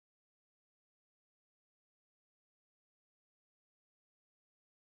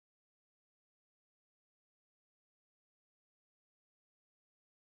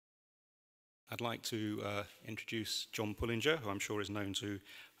I'd like to introduce John Pullinger, who I'm sure is known to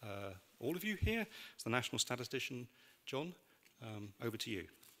all of you here. It's the national statistician. John, over to you.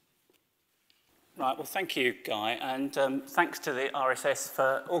 Right, well, thank you, Guy, and thanks to the RSS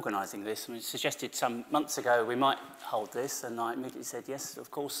for organising this. I mean, suggested some months ago we might hold this, and I immediately said, yes, of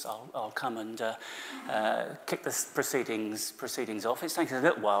course, I'll come and kick the proceedings off. It's taken a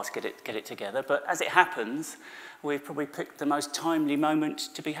little while to get it together, but as it happens, we've probably picked the most timely moment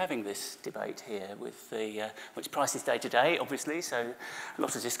to be having this debate here with the, which prices day to day, obviously, so a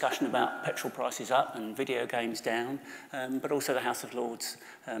lot of discussion about petrol prices up and video games down, but also the House of Lords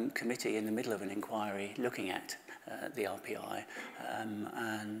committee in the middle of an inquiry looking at the RPI,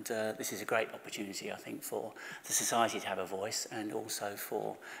 and this is a great opportunity, I think, for the society to have a voice, and also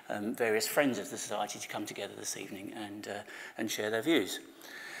for various friends of the society to come together this evening and share their views.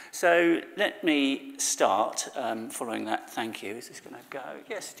 So let me start following that. Thank you. Is this going to go?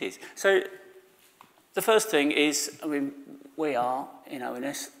 Yes, it is. So the first thing is, I mean, we are in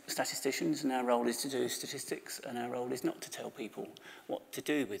ONS statisticians, and our role is to do statistics, and our role is not to tell people what to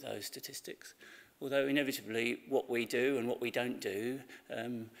do with those statistics. Although inevitably what we do and what we don't do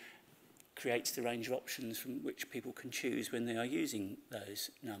creates the range of options from which people can choose when they are using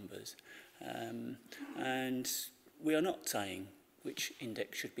those numbers. And we are not saying which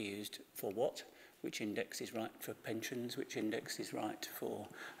index should be used for what, which index is right for pensions, which index is right for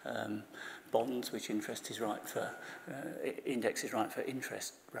bonds, which index is right for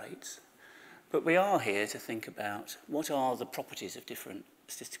interest rates. But we are here to think about what are the properties of different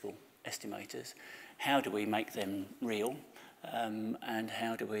statistical estimators, how do we make them real, and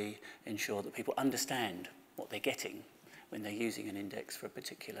how do we ensure that people understand what they're getting when they're using an index for a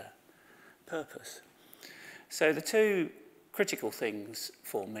particular purpose. So the two critical things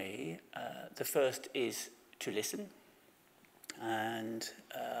for me, the first is to listen, and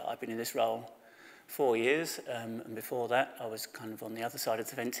I've been in this role 4 years, and before that I was kind of on the other side of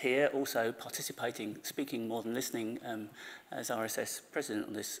the fence here, also participating, speaking more than listening as RSS president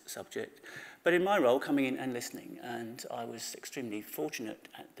on this subject. But in my role, coming in and listening, and I was extremely fortunate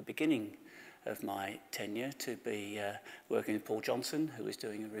at the beginning of my tenure to be working with Paul Johnson, who was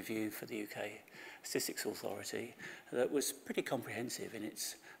doing a review for the UK Statistics Authority that was pretty comprehensive in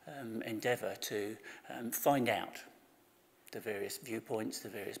its endeavour to find out the various viewpoints, the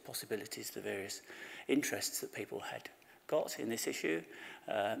various possibilities, the various interests that people had got in this issue.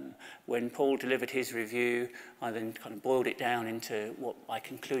 When Paul delivered his review, I then kind of boiled it down into what I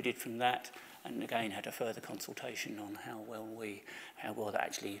concluded from that, and again had a further consultation on how well that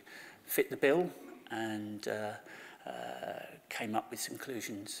actually fit the bill, and came up with some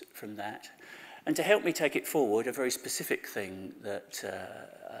conclusions from that. And to help me take it forward, a very specific thing that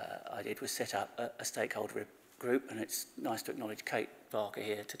I did was set up a stakeholder group, and it's nice to acknowledge Kate Barker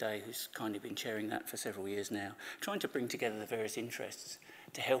here today, who's kindly been chairing that for several years now, trying to bring together the various interests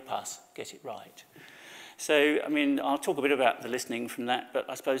to help us get it right. So, I mean, I'll talk a bit about the listening from that, but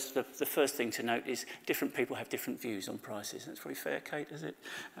I suppose the first thing to note is different people have different views on prices. That's probably fair, Kate, is it?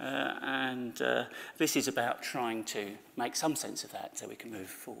 This is about trying to make some sense of that so we can move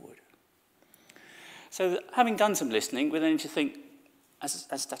forward. So having done some listening, we then need to think, as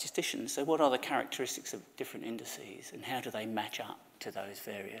statisticians, so what are the characteristics of different indices and how do they match up to those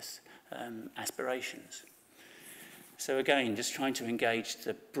various aspirations? So again, just trying to engage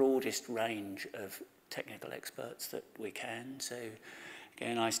the broadest range of technical experts that we can. So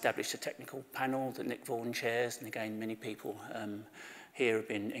again, I established a technical panel that Nick Vaughan chairs, and again, many people here have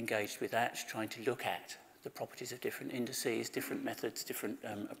been engaged with that, trying to look at the properties of different indices, different methods, different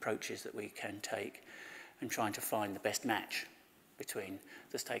approaches that we can take, and trying to find the best match between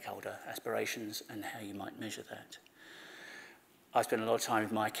the stakeholder aspirations and how you might measure that. I spend a lot of time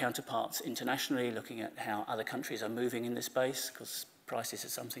with my counterparts internationally looking at how other countries are moving in this space, because prices are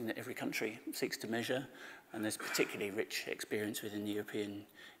something that every country seeks to measure, and there's particularly rich experience within the European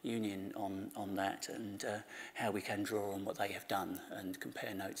Union on that, and how we can draw on what they have done and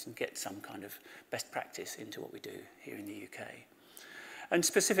compare notes and get some kind of best practice into what we do here in the UK. And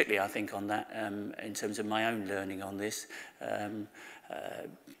specifically, I think, on that, in terms of my own learning on this,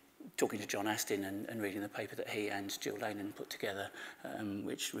 talking to John Astin and reading the paper that he and Jill Lehnen put together,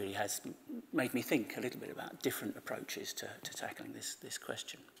 which really has made me think a little bit about different approaches to tackling this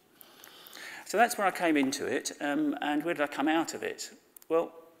question. So that's where I came into it, and where did I come out of it?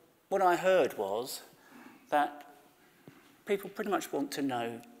 Well, what I heard was that people pretty much want to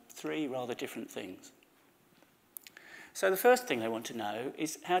know three rather different things. So the first thing they want to know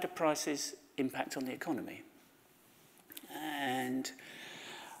is, how do prices impact on the economy? And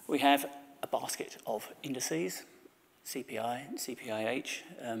we have a basket of indices, CPI,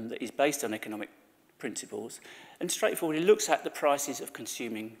 CPIH, that is based on economic principles, and straightforwardly looks at the prices of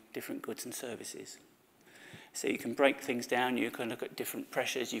consuming different goods and services. So you can break things down, you can look at different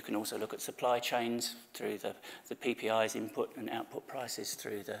pressures, you can also look at supply chains through the PPI's input and output prices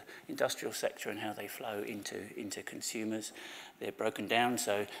through the industrial sector and how they flow into consumers. They're broken down,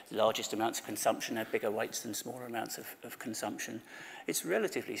 so largest amounts of consumption have bigger weights than smaller amounts of consumption. It's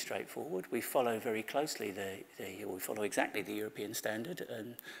relatively straightforward. We follow very closely, we follow exactly the European standard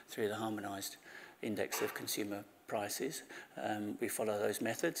and through the harmonised index of consumer prices. We follow those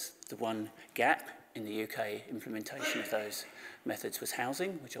methods. The one gap in the UK implementation of those methods was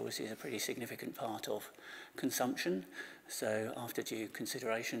housing, which obviously is a pretty significant part of consumption. So after due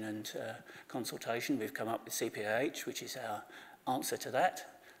consideration and consultation, we've come up with CPIH, which is our answer to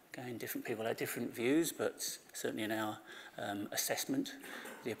that. Again, different people have different views, but certainly in our assessment,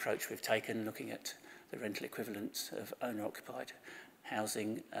 the approach we've taken looking at the rental equivalence of owner-occupied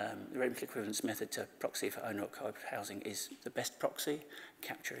housing, the rental equivalence method to proxy for owner-occupied housing is the best proxy,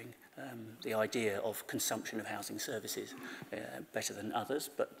 capturing the idea of consumption of housing services better than others,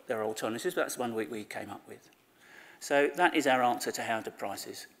 but there are alternatives, but that's one we came up with. So that is our answer to how do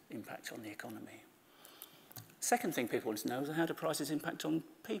prices impact on the economy. Second thing people want to know is how do prices impact on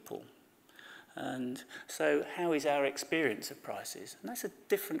people? And so how is our experience of prices? And that's a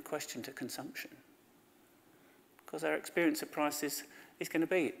different question to consumption, because our experience of prices is going to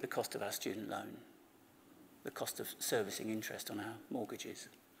be the cost of our student loan, the cost of servicing interest on our mortgages.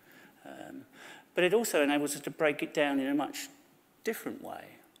 But it also enables us to break it down in a much different way.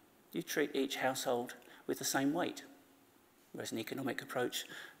 You treat each household with the same weight, whereas an economic approach,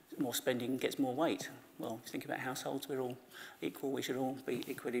 more spending gets more weight. Well, if you think about households, we're all equal, we should all be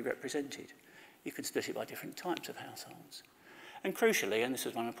equally represented. You can split it by different types of households. And crucially, and this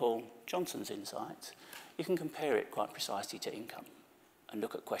was one of Paul Johnson's insights, you can compare it quite precisely to income and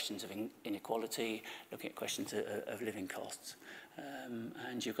look at questions of inequality, looking at questions of living costs.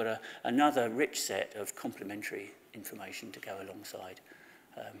 And you've got another rich set of complementary information to go alongside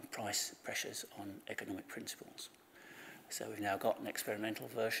price pressures on economic principles. So we've now got an experimental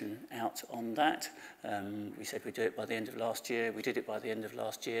version out on that. We said we'd do it by the end of last year. We did it by the end of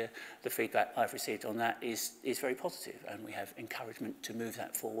last year. The feedback I've received on that is very positive, and we have encouragement to move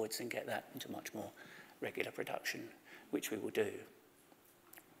that forwards and get that into much more regular production, which we will do.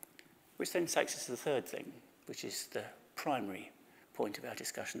 Which then takes us to the third thing, which is the primary point of our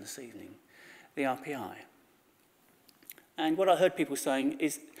discussion this evening, the RPI. And what I heard people saying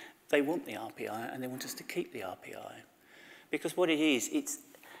is they want the RPI and they want us to keep the RPI. Because what it is,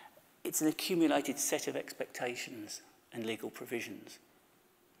 it's an accumulated set of expectations and legal provisions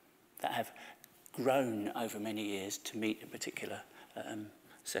that have grown over many years to meet a particular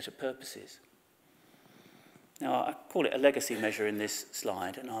set of purposes. Now, I call it a legacy measure in this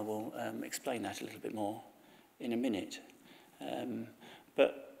slide, and I will explain that a little bit more in a minute.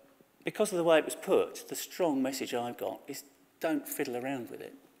 But because of the way it was put, the strong message I've got is don't fiddle around with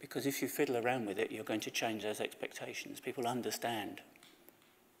it. Because if you fiddle around with it, you're going to change those expectations. People understand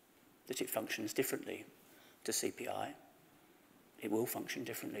that it functions differently to CPI. It will function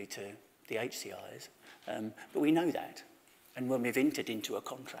differently to the HCIs. But we know that. And when we've entered into a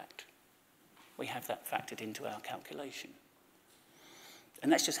contract, we have that factored into our calculation.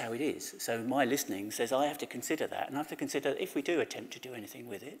 And that's just how it is. So my listening says I have to consider that, and I have to consider if we do attempt to do anything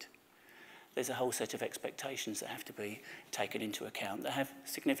with it, there's a whole set of expectations that have to be taken into account that have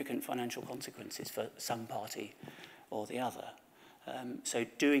significant financial consequences for some party or the other. So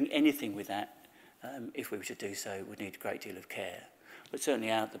doing anything with that, if we were to do so, would need a great deal of care. But certainly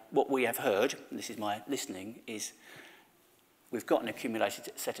what we have heard, and this is my listening, is we've got an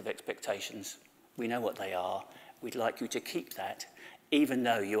accumulated set of expectations. We know what they are. We'd like you to keep that, even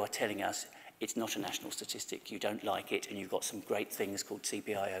though you are telling us it's not a national statistic, you don't like it, and you've got some great things called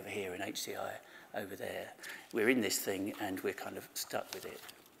CPI over here and HCI over there. We're in this thing, and we're kind of stuck with it.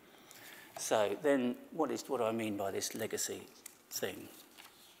 So then, what do I mean by this legacy thing?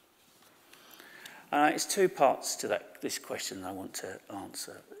 It's two parts to this question I want to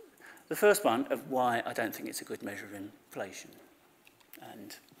answer. The first one of why I don't think it's a good measure of inflation.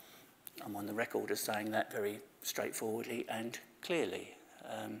 And I'm on the record as saying that very straightforwardly and clearly.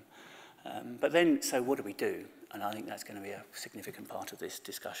 But then, so what do we do? And I think that's going to be a significant part of this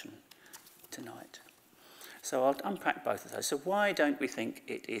discussion tonight. So I'll unpack both of those. So why don't we think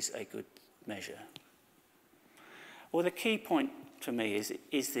it is a good measure? Well, the key point for me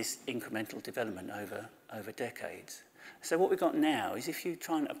is this incremental development over decades. So what we've got now is if you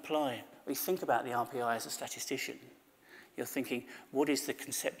try and apply, or you think about the RPI as a statistician, you're thinking, what is the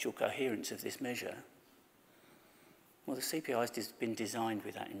conceptual coherence of this measure? Well, the CPI has been designed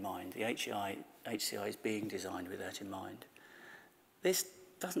with that in mind. The HCI is being designed with that in mind. This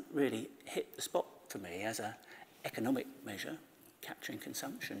doesn't really hit the spot for me as an economic measure, capturing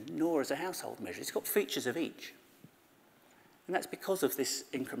consumption, nor as a household measure. It's got features of each. And that's because of this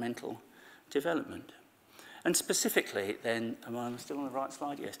incremental development. And specifically, then, am I still on the right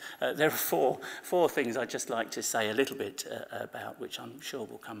slide? Yes. There are four things I'd just like to say a little bit about, which I'm sure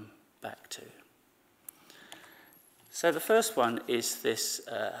we'll come back to. So the first one is this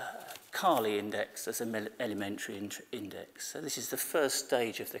Carley index as an elementary index. So this is the first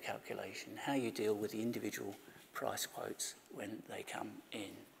stage of the calculation, how you deal with the individual price quotes when they come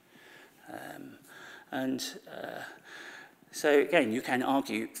in. So again, you can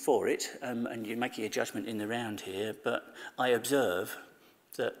argue for it, and you're making a judgment in the round here, but I observe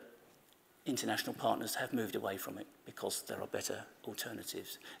that international partners have moved away from it because there are better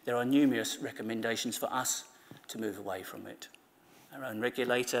alternatives. There are numerous recommendations for us to move away from it. Our own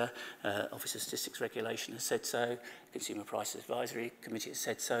regulator, Office of Statistics Regulation has said so, Consumer Prices Advisory Committee has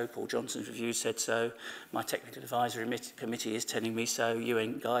said so, Paul Johnson's review said so, my Technical Advisory Committee is telling me so,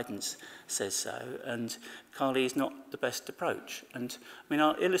 UN guidance says so, and Carley is not the best approach. And I mean,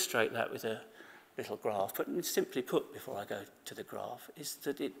 I'll illustrate that with a little graph, but simply put, before I go to the graph, is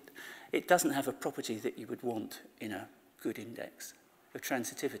that it doesn't have a property that you would want in a good index of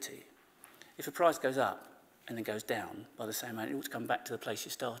transitivity. If a price goes up, and then goes down by the same amount, it ought to come back to the place you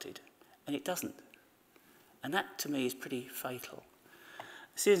started. And it doesn't. And that, to me, is pretty fatal.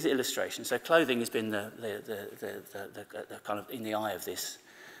 Here's the illustration. So clothing has been the kind of in the eye of this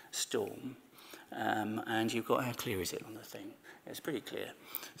storm. And you've got, how clear is it on the thing? It's pretty clear.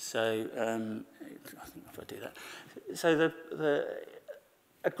 So, I think if I do that. So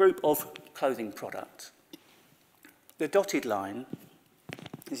a group of clothing products. The dotted line,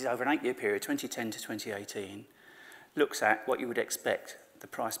 this is over an 8-year period, 2010 to 2018, looks at what you would expect the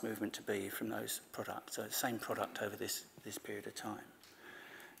price movement to be from those products, so the same product over this period of time.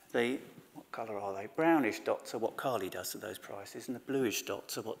 What colour are they? Brownish dots are what Carley does to those prices, and the bluish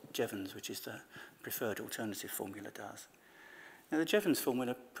dots are what Jevons, which is the preferred alternative formula, does. Now, the Jevons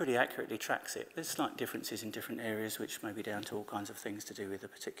formula pretty accurately tracks it. There's slight differences in different areas, which may be down to all kinds of things to do with the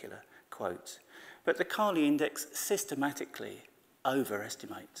particular quotes. But the Carley index systematically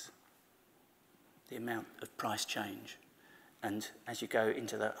overestimates the amount of price change. And as you go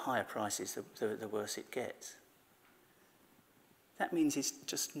into the higher prices, the worse it gets. That means it's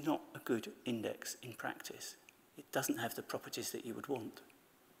just not a good index in practice. It doesn't have the properties that you would want,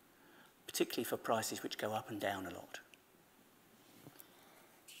 particularly for prices which go up and down a lot.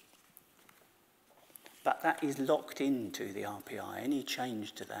 But that is locked into the RPI. Any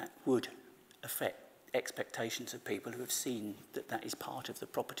change to that would affect expectations of people who have seen that that is part of the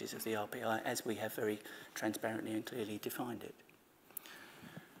properties of the RPI as we have very transparently and clearly defined it.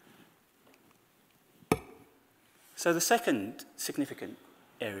 So the second significant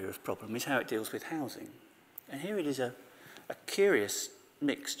area of problem is how it deals with housing. And here it is a curious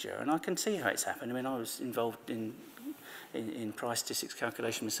mixture, and I can see how it's happened. I mean, I was involved in price statistics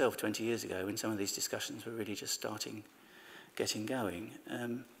calculation myself 20 years ago when some of these discussions were really just getting going.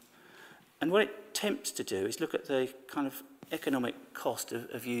 And what it attempts to do is look at the kind of economic cost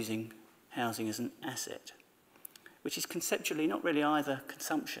of using housing as an asset, which is conceptually not really either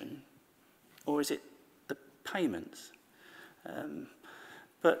consumption or is it the payments.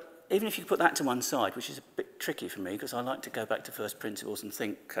 But even if you put that to one side, which is a bit tricky for me because I like to go back to first principles and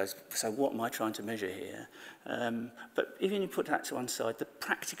think, so what am I trying to measure here? But even if you put that to one side, the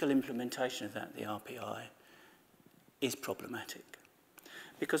practical implementation of that, the RPI, is problematic.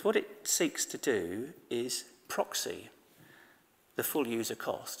 Because what it seeks to do is proxy the full user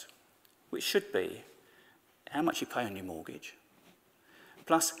cost, which should be how much you pay on your mortgage,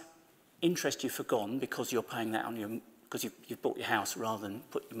 plus interest you've forgone because you're paying that on because you've bought your house rather than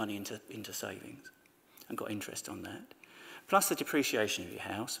put your money into savings and got interest on that, plus the depreciation of your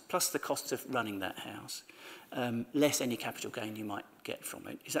house, plus the costs of running that house, less any capital gain you might get from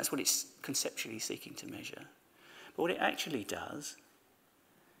it. That's what it's conceptually seeking to measure. But what it actually does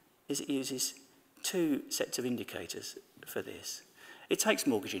is it uses two sets of indicators for this. It takes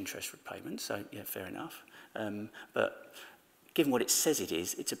mortgage interest repayment, so yeah, fair enough. But given what it says it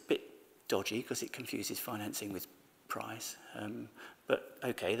is, it's a bit dodgy because it confuses financing with price. But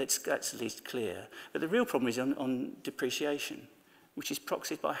okay, that's at least clear. But the real problem is on depreciation, which is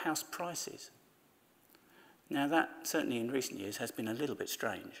proxied by house prices. Now that, certainly in recent years, has been a little bit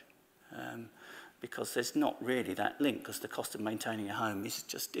strange. Because there's not really that link, because the cost of maintaining a home is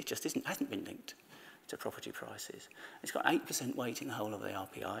hasn't been linked to property prices. It's got 8% weight in the whole of the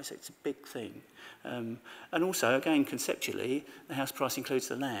RPI, so it's a big thing. And also, again, conceptually, the house price includes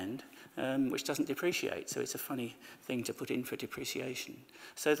the land, which doesn't depreciate, so it's a funny thing to put in for depreciation.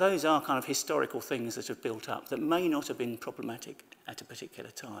 So those are kind of historical things that have built up that may not have been problematic at a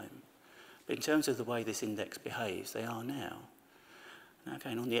particular time. But in terms of the way this index behaves, they are now. Now,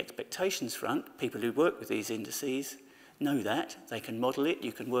 again, on the expectations front, people who work with these indices know that. They can model it.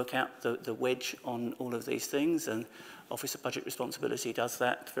 You can work out the wedge on all of these things, and Office of Budget Responsibility does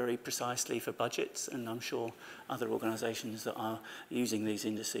that very precisely for budgets, and I'm sure other organisations that are using these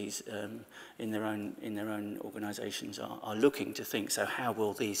indices in their own organisations are looking to think, so how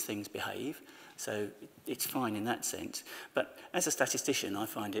will these things behave? So it's fine in that sense. But as a statistician, I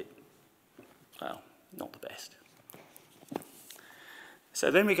find it, well, not the best. So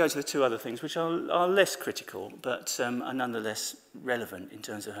then we go to the two other things, which are less critical, but are nonetheless relevant in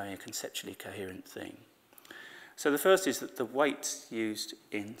terms of having a conceptually coherent thing. So the first is that the weights used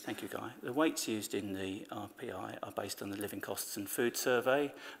in, thank you Guy, the weights used in the RPI are based on the Living Costs and Food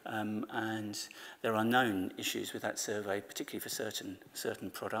Survey, and there are known issues with that survey, particularly for certain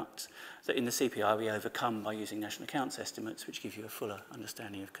products, that in the CPI we overcome by using national accounts estimates, which give you a fuller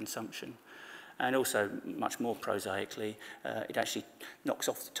understanding of consumption. And also, much more prosaically, it actually knocks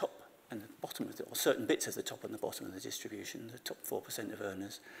off the top and the bottom of or certain bits of the top and the bottom of the distribution, the top 4% of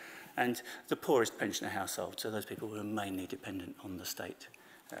earners, and the poorest pensioner households, so those people who are mainly dependent on the state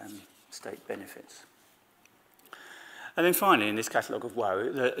benefits. And then finally, in this catalogue of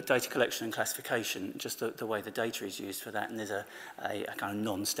woe, the data collection and classification, just the way the data is used for that, and there's a kind of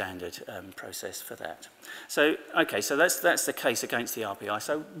non-standard process for that. So, okay, so that's the case against the RPI.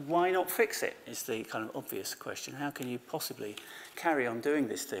 So why not fix it, is the kind of obvious question. How can you possibly carry on doing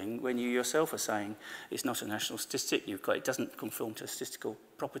this thing when you yourself are saying it's not a national statistic, it doesn't conform to statistical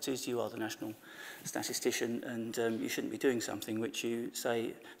properties, you are the national statistician, and you shouldn't be doing something which you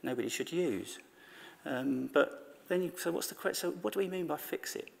say nobody should use. So what's the question? So what do we mean by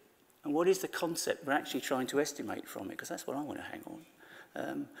fix it? And what is the concept we're actually trying to estimate from it? Because that's what I want to hang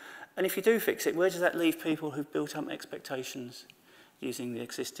on. And if you do fix it, where does that leave people who've built up expectations using the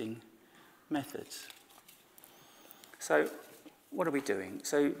existing methods? So what are we doing?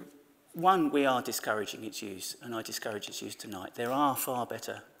 So one, we are discouraging its use, and I discourage its use tonight. There are far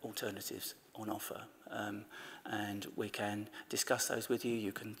better alternatives on offer, and we can discuss those with you.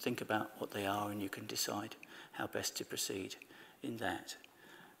 You can think about what they are, and you can decide how best to proceed in that.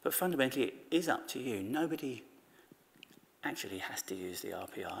 But fundamentally, it is up to you. Nobody actually has to use the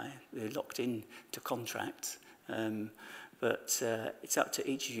RPI. They're locked in to contracts. But it's up to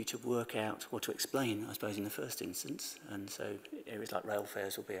each of you to work out or to explain, I suppose, in the first instance. And so areas like rail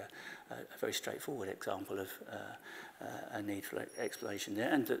fares will be a very straightforward example of a need for explanation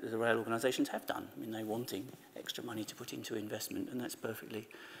there. And the rail organisations have done. I mean, they're wanting extra money to put into investment, and that's perfectly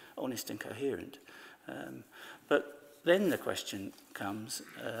honest and coherent. But then the question comes,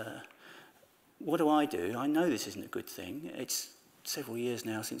 what do? I know this isn't a good thing. It's several years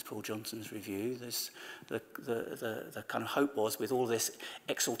now since Paul Johnson's review. There's the kind of hope was, with all this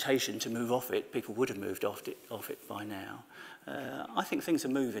exaltation to move off it, people would have moved off it by now. I think things are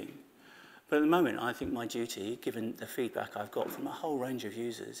moving. But at the moment, I think my duty, given the feedback I've got from a whole range of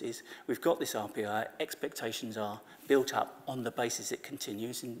users, is we've got this RPI, expectations are built up on the basis it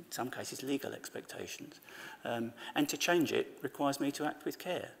continues, in some cases legal expectations. And to change it requires me to act with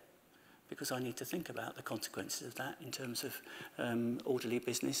care, because I need to think about the consequences of that in terms of orderly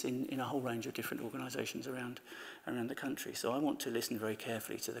business in a whole range of different organisations around the country. So I want to listen very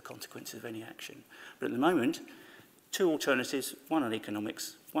carefully to the consequences of any action. But at the moment, two alternatives, one on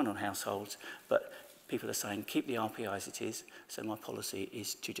economics, one on households, but people are saying keep the RPI as it is, so my policy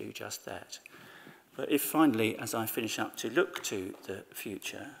is to do just that. But if finally, as I finish up, to look to the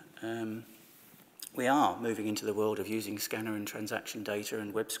future, we are moving into the world of using scanner and transaction data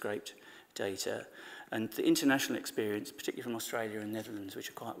and web-scraped data, and the international experience, particularly from Australia and Netherlands, which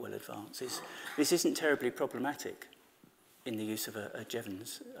are quite well advanced, is this isn't terribly problematic in the use of a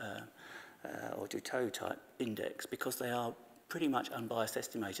Jevons or Duteau type index, because they are pretty much unbiased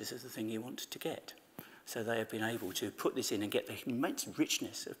estimators of the thing you want to get. So they have been able to put this in and get the immense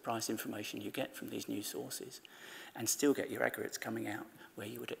richness of price information you get from these new sources, and still get your aggregates coming out where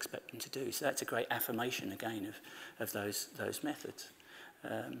you would expect them to do. So that's a great affirmation again of those methods.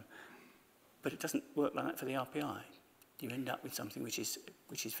 But it doesn't work like that for the RPI. You end up with something which is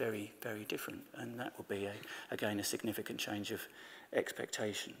very, very different, and that will be again a significant change of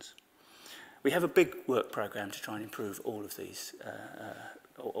expectations. We have a big work programme to try and improve all of these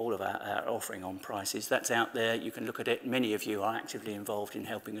all of our offering on prices. That's out there. You can look at it. Many of you are actively involved in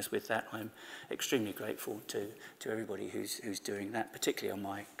helping us with that. I'm extremely grateful to everybody who's doing that, particularly on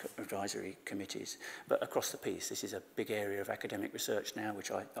my advisory committees. But across the piece, this is a big area of academic research now,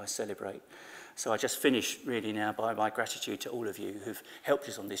 which I celebrate. So I just finish really now by my gratitude to all of you who've helped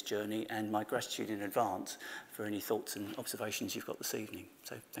us on this journey, and my gratitude in advance for any thoughts and observations you've got this evening.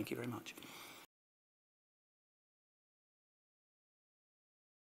 So thank you very much.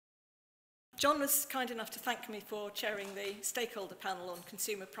 John was kind enough to thank me for chairing the stakeholder panel on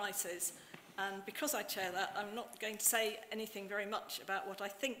consumer prices, and because I chair that, I'm not going to say anything very much about what I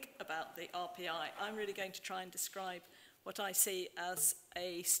think about the RPI. I'm really going to try and describe what I see as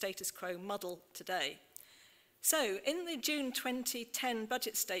a status quo muddle today. So, in the June 2010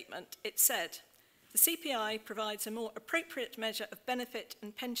 budget statement, it said, the CPI provides a more appropriate measure of benefit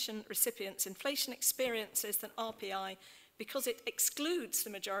and pension recipients' inflation experiences than RPI because it excludes the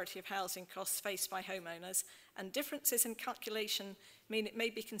majority of housing costs faced by homeowners, and differences in calculation mean it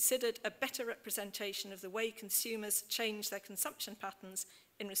may be considered a better representation of the way consumers change their consumption patterns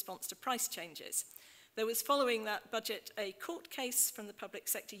in response to price changes. There was, following that budget, a court case from the public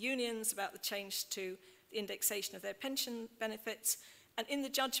sector unions about the change to the indexation of their pension benefits, and in the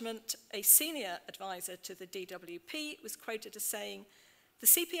judgment, a senior advisor to the DWP was quoted as saying, the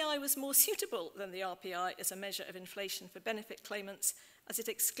CPI was more suitable than the RPI as a measure of inflation for benefit claimants, as it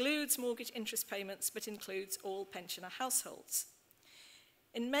excludes mortgage interest payments but includes all pensioner households.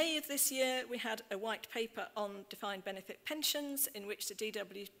 In May of this year, we had a white paper on defined benefit pensions in which the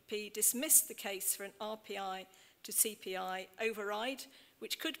DWP dismissed the case for an RPI to CPI override,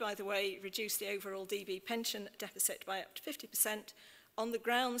 which could, by the way, reduce the overall DB pension deficit by up to 50%, on the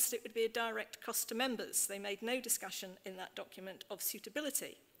grounds that it would be a direct cost to members. They made no discussion in that document of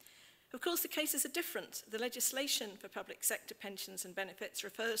suitability. Of course, the cases are different. The legislation for public sector pensions and benefits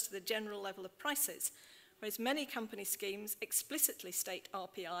refers to the general level of prices, whereas many company schemes explicitly state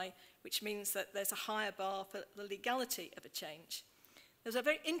RPI, which means that there's a higher bar for the legality of a change. There was a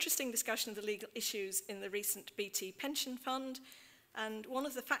very interesting discussion of the legal issues in the recent BT pension fund, and one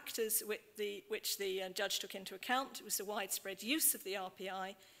of the factors which the judge took into account was the widespread use of the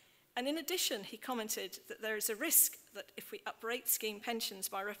RPI. And in addition, he commented that there is a risk that if we uprate scheme pensions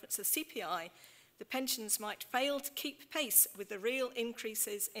by reference to the CPI, the pensions might fail to keep pace with the real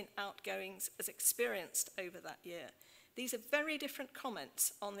increases in outgoings as experienced over that year. These are very different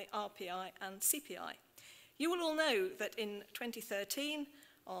comments on the RPI and CPI. You will all know that in 2013,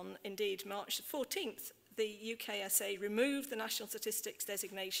 on indeed March the 14th, the UKSA removed the National Statistics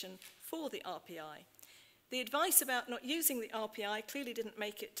designation for the RPI. The advice about not using the RPI clearly didn't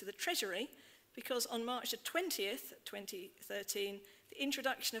make it to the Treasury, because on March the 20th, 2013, the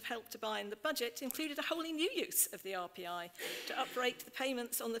introduction of Help to Buy in the budget included a wholly new use of the RPI to uprate the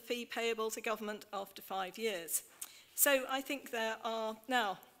payments on the fee payable to government after 5 years. So I think there are,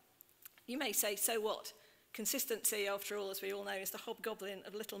 now, you may say, so what? Consistency, after all, as we all know, is the hobgoblin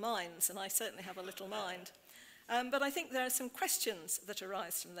of little minds, and I certainly have a little mind. But I think there are some questions that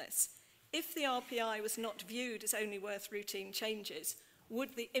arise from this. If the RPI was not viewed as only worth routine changes,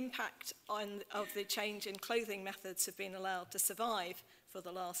 would the impact of the change in clothing methods have been allowed to survive for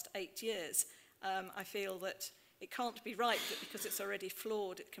the last 8 years? I feel that it can't be right that because it's already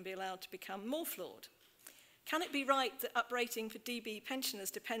flawed, it can be allowed to become more flawed. Can it be right that uprating for DB pensioners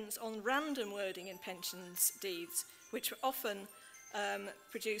depends on random wording in pensions deeds, which were often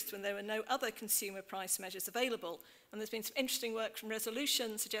produced when there were no other consumer price measures available? And there's been some interesting work from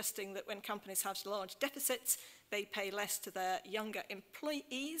Resolution suggesting that when companies have large deficits, they pay less to their younger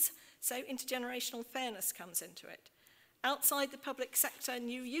employees, so intergenerational fairness comes into it. Outside the public sector,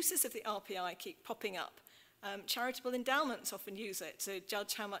 new uses of the RPI keep popping up. Charitable endowments often use it to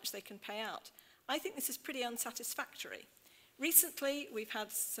judge how much they can pay out. I think this is pretty unsatisfactory. Recently, we've had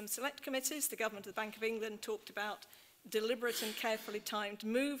some select committees. The government of the Bank of England talked about deliberate and carefully timed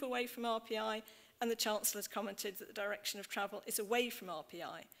move away from RPI, and the Chancellor has commented that the direction of travel is away from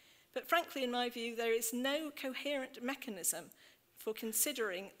RPI. But frankly, in my view, there is no coherent mechanism for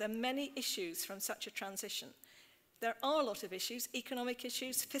considering the many issues from such a transition. There are a lot of issues, economic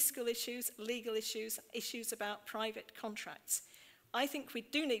issues, fiscal issues, legal issues, issues about private contracts. I think we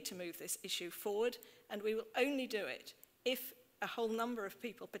do need to move this issue forward, and we will only do it if a whole number of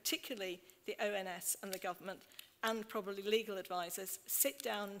people, particularly the ONS and the government, and probably legal advisors, sit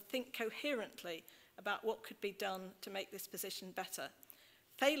down and think coherently about what could be done to make this position better.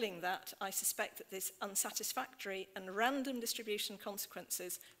 Failing that, I suspect that this unsatisfactory and random distribution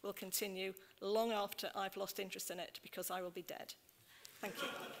consequences will continue long after I've lost interest in it, because I will be dead. Thank you.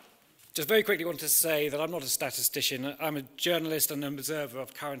 Just very quickly want to say that I'm not a statistician. I'm a journalist and an observer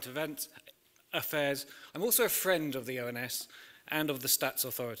of current events, affairs. I'm also a friend of the ONS and of the Stats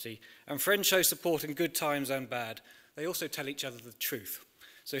Authority. And friends show support in good times and bad. They also tell each other the truth.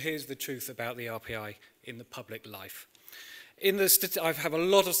 So here's the truth about the RPI in the public life. I have a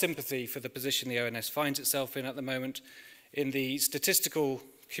lot of sympathy for the position the ONS finds itself in at the moment. In the statistical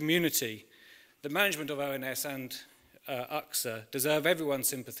community, the management of ONS and UXA deserve everyone's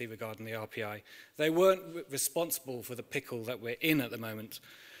sympathy regarding the RPI. They weren't responsible for the pickle that we're in at the moment.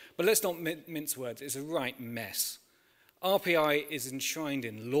 But let's not mince words, it's a right mess. RPI is enshrined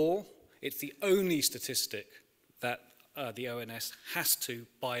in law. It's the only statistic that the ONS has to,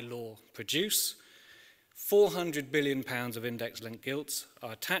 by law, produce. £400 billion of index-linked gilts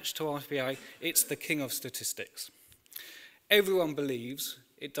are attached to RPI. It's the king of statistics. Everyone believes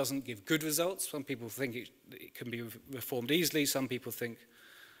it doesn't give good results. Some people think it can be reformed easily. Some people think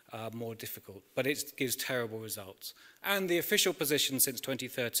more difficult. But it gives terrible results. And the official position since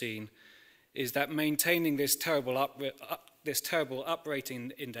 2013 is that maintaining this terrible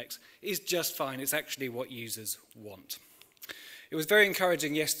uprating index is just fine. It's actually what users want. It was very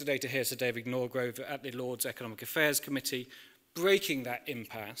encouraging yesterday to hear Sir David Norgrove at the Lords Economic Affairs Committee breaking that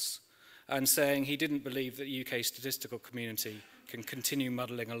impasse and saying he didn't believe that the UK statistical community can continue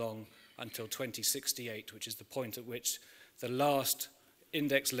muddling along until 2068, which is the point at which the last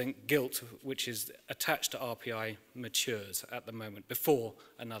index-linked gilt, which is attached to RPI, matures at the moment, before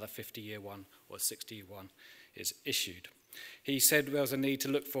another 50-year one or 60-year one is issued. He said there was a need to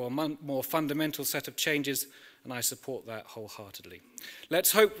look for a more fundamental set of changes, and I support that wholeheartedly.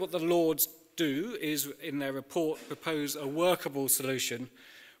 Let's hope what the Lords do is, in their report, propose a workable solution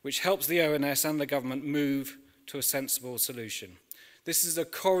which helps the ONS and the government move to a sensible solution. This is a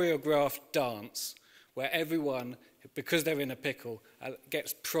choreographed dance where everyone, because they're in a pickle,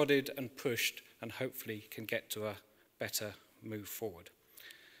 gets prodded and pushed and hopefully can get to a better move forward.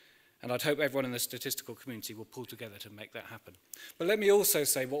 And I'd hope everyone in the statistical community will pull together to make that happen. But let me also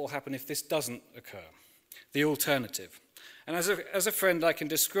say what will happen if this doesn't occur, the alternative. And as a friend, I can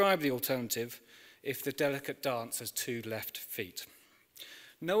describe the alternative if the delicate dance has two left feet.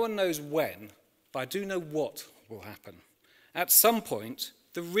 No one knows when, but I do know what will happen. At some point,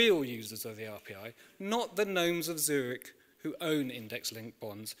 the real users of the RPI, not the gnomes of Zurich who own index-linked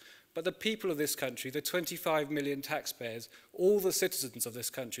bonds, but the people of this country, the 25 million taxpayers, all the citizens of this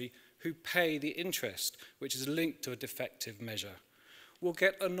country who pay the interest, which is linked to a defective measure, will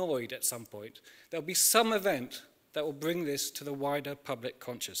get annoyed at some point. There'll be some event that will bring this to the wider public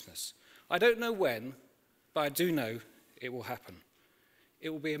consciousness. I don't know when, but I do know it will happen. It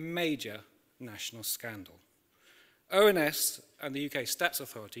will be a major national scandal. ONS and the UK Stats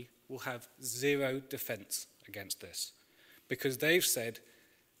Authority will have zero defence against this because they've said,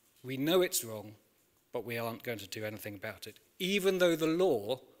 we know it's wrong, but we aren't going to do anything about it, even though the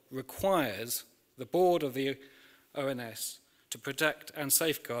law requires the board of the ONS to protect and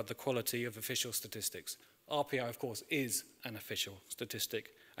safeguard the quality of official statistics. RPI, of course, is an official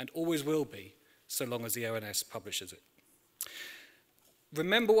statistic and always will be so long as the ONS publishes it.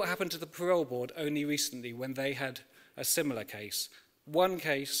 Remember what happened to the parole board only recently when they had a similar case. One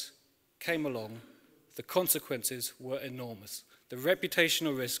case came along, the consequences were enormous. The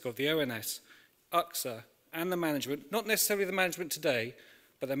reputational risk of the ONS, UXA, and the management, not necessarily the management today,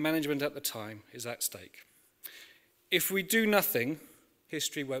 but the management at the time, is at stake. If we do nothing,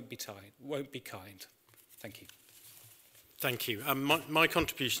 history won't be kind. Thank you. Thank you. My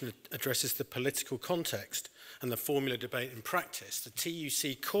contribution addresses the political context and the formula debate in practice. The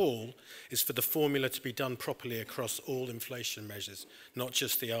TUC call is for the formula to be done properly across all inflation measures, not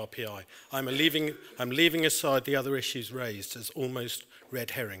just the RPI. I'm leaving aside the other issues raised as almost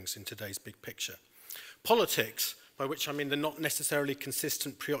red herrings in today's big picture. Politics, by which I mean the not necessarily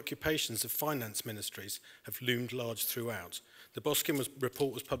consistent preoccupations of finance ministries, have loomed large throughout. The Boskin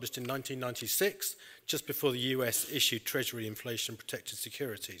report was published in 1996, just before the US issued Treasury inflation-protected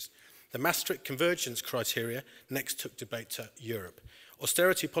securities. The Maastricht convergence criteria next took debate to Europe.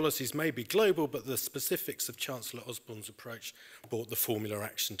 Austerity policies may be global, but the specifics of Chancellor Osborne's approach brought the formula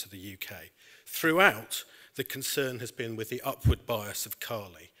action to the UK. Throughout, the concern has been with the upward bias of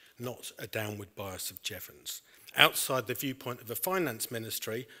Carley, not a downward bias of Jevons. Outside the viewpoint of the finance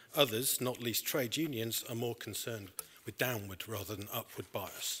ministry, others, not least trade unions, are more concerned with downward rather than upward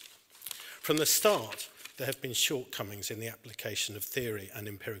bias. From the start, there have been shortcomings in the application of theory and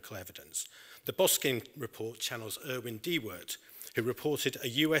empirical evidence. The Boskin report channels Erwin Dewert, who reported a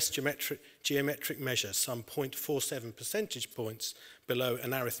US geometric measure some 0.47 percentage points below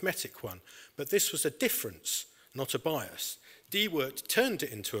an arithmetic one, but this was a difference, not a bias. Dewert turned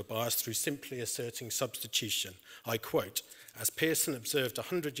it into a bias through simply asserting substitution. I quote, "As Pearson observed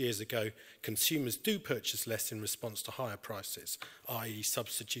 100 years ago, consumers do purchase less in response to higher prices, i.e.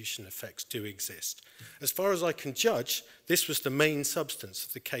 substitution effects do exist." As far as I can judge, this was the main substance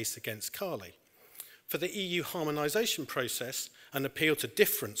of the case against Carley. For the EU harmonisation process, an appeal to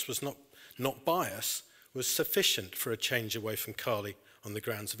difference was not bias, was sufficient for a change away from Carley on the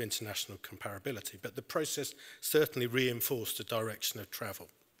grounds of international comparability, but the process certainly reinforced the direction of travel.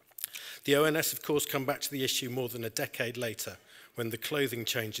 The ONS, of course, come back to the issue more than a decade later, when the clothing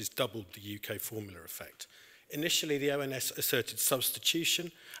changes doubled the UK formula effect. Initially, the ONS asserted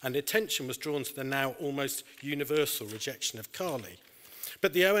substitution, and attention was drawn to the now almost universal rejection of Carley.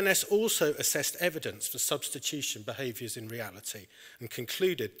 But the ONS also assessed evidence for substitution behaviours in reality and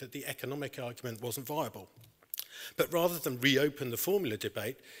concluded that the economic argument wasn't viable. But rather than reopen the formula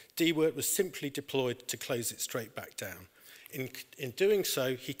debate, Dewert was simply deployed to close it straight back down. In doing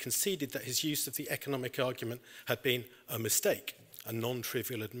so, he conceded that his use of the economic argument had been a mistake, a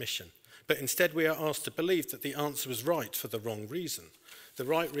non-trivial admission. But instead we are asked to believe that the answer was right for the wrong reason. The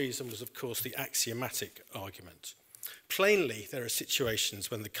right reason was, of course, the axiomatic argument. Plainly, there are situations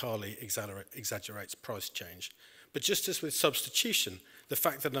when the Carley exaggerates price change. But just as with substitution, the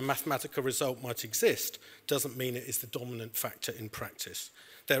fact that a mathematical result might exist doesn't mean it is the dominant factor in practice.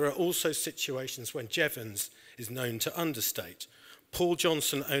 There are also situations when Jevons is known to understate. Paul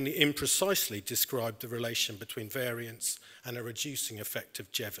Johnson only imprecisely described the relation between variance and a reducing effect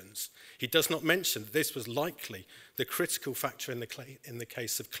of Jevons. He does not mention that this was likely the critical factor in the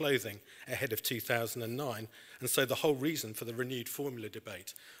case of clothing ahead of 2009, and so the whole reason for the renewed formula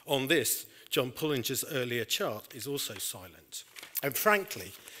debate. On this, John Pullinger's earlier chart is also silent. And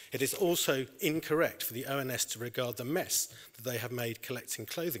frankly, it is also incorrect for the ONS to regard the mess that they have made collecting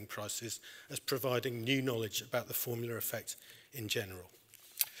clothing prices as providing new knowledge about the formula effect in general.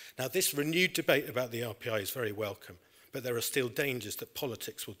 Now, this renewed debate about the RPI is very welcome, but there are still dangers that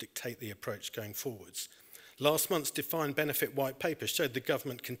politics will dictate the approach going forwards. Last month's defined benefit white paper showed the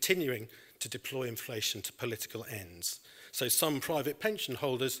government continuing to deploy inflation to political ends. So some private pension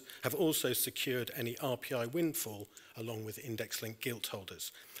holders have also secured any RPI windfall along with index-linked gilt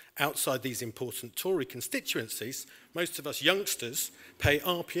holders. Outside these important Tory constituencies, most of us youngsters pay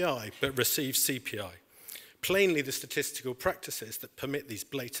RPI but receive CPI. Plainly, the statistical practices that permit these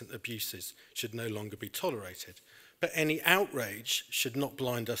blatant abuses should no longer be tolerated. But any outrage should not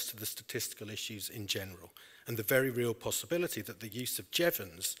blind us to the statistical issues in general and the very real possibility that the use of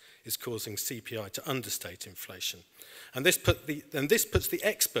Jevons is causing CPI to understate inflation. And this puts the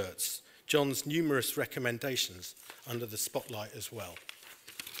experts, John's numerous recommendations, under the spotlight as well.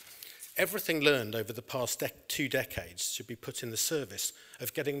 Everything learned over the past 2 decades should be put in the service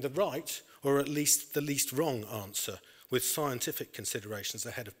of getting the right, or at least the least wrong answer, with scientific considerations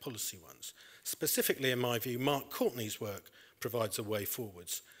ahead of policy ones. Specifically, in my view, Mark Courtney's work provides a way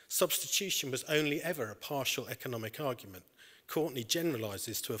forwards. Substitution was only ever a partial economic argument. Courtney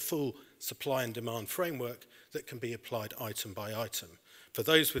generalises to a full supply and demand framework that can be applied item by item. For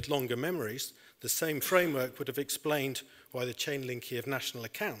those with longer memories, the same framework would have explained why the chain linking of national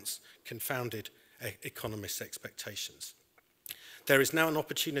accounts confounded economists' expectations. There is now an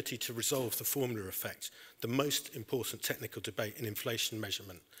opportunity to resolve the formula effect, the most important technical debate in inflation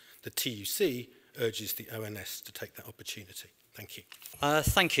measurement. The TUC urges the ONS to take that opportunity. Thank you.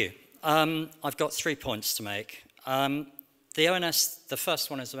 Thank you. I've got 3 points to make. The ONS, the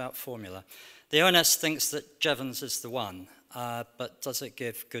first one is about formula. The ONS thinks that Jevons is the one, but does it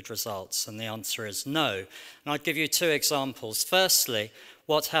give good results? And the answer is no. And I'd give you 2 examples. Firstly,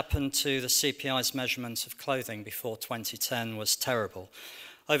 what happened to the CPI's measurement of clothing before 2010 was terrible.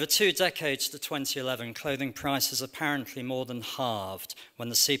 Over 2 decades to 2011, clothing prices apparently more than halved, when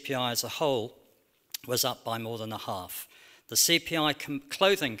the CPI as a whole was up by more than a half. The CPI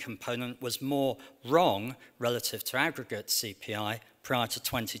clothing component was more wrong relative to aggregate CPI prior to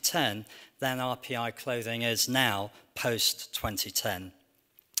 2010 than RPI clothing is now post-2010.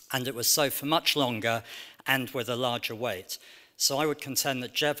 And it was so for much longer and with a larger weight. So I would contend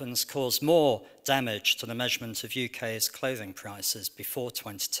that Jevons caused more damage to the measurement of UK's clothing prices before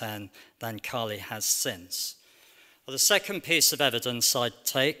 2010 than Carley has since. Well, the second piece of evidence I'd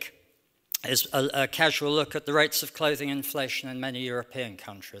take is a casual look at the rates of clothing inflation in many European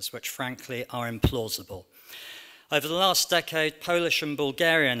countries, which frankly are implausible. Over the last decade, Polish and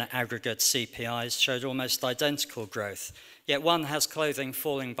Bulgarian aggregate CPIs showed almost identical growth, yet one has clothing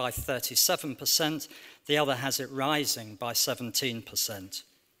falling by 37%, the other has it rising by 17%.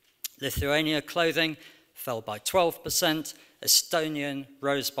 Lithuania clothing fell by 12%, Estonian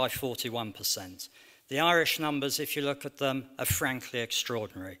rose by 41%. The Irish numbers, if you look at them, are frankly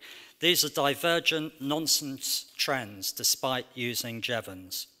extraordinary. These are divergent, nonsense trends, despite using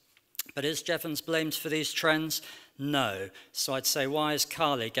Jevons. But is Jevons blamed for these trends? No. So I'd say, why is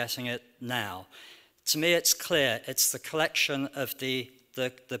Carly getting it now? To me, it's clear. It's the collection of the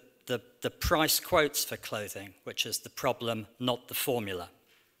price quotes for clothing, which is the problem, not the formula.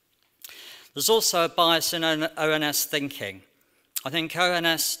 There's also a bias in ONS thinking. I think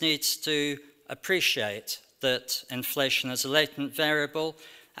ONS needs to appreciate that inflation is a latent variable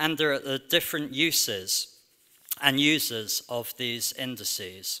and there are the different uses and users of these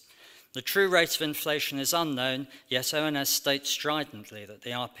indices. The true rate of inflation is unknown, yet ONS states stridently that the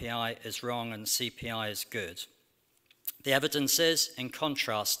RPI is wrong and CPI is good. The evidence is, in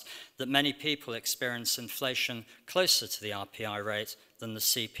contrast, that many people experience inflation closer to the RPI rate than the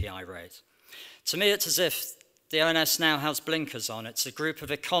CPI rate. To me, it's as if the ONS now has blinkers on. It's a group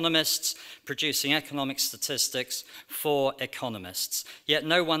of economists producing economic statistics for economists. Yet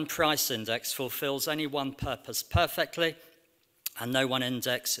no one price index fulfills any one purpose perfectly, and no one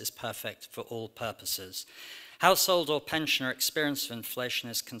index is perfect for all purposes. Household or pensioner experience of inflation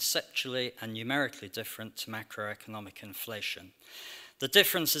is conceptually and numerically different to macroeconomic inflation. The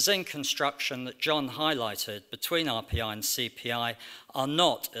differences in construction that John highlighted between RPI and CPI are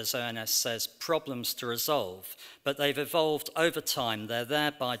not, as ONS says, problems to resolve, but they've evolved over time. They're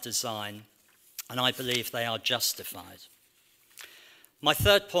there by design, and I believe they are justified. My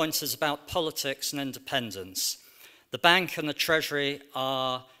third point is about politics and independence. The bank and the Treasury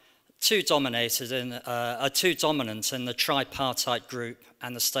are too dominant in the tripartite group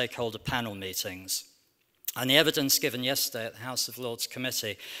and the stakeholder panel meetings. And the evidence given yesterday at the House of Lords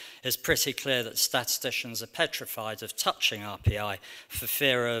Committee is pretty clear that statisticians are petrified of touching RPI for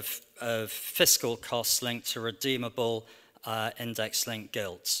fear of fiscal costs linked to redeemable index-linked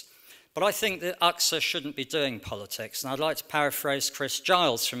gilts. But I think that UXA shouldn't be doing politics, and I'd like to paraphrase Chris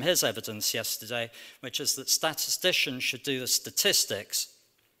Giles from his evidence yesterday, which is that statisticians should do the statistics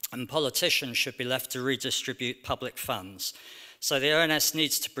and politicians should be left to redistribute public funds. So the ONS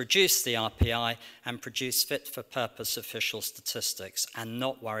needs to produce the RPI and produce fit-for-purpose official statistics and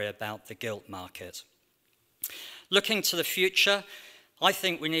not worry about the gilt market. Looking to the future, I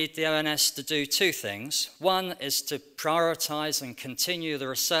think we need the ONS to do two things. One is to prioritise and continue the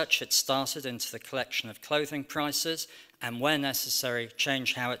research it started into the collection of clothing prices and, where necessary,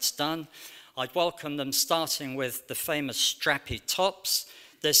 change how it's done. I'd welcome them starting with the famous strappy tops.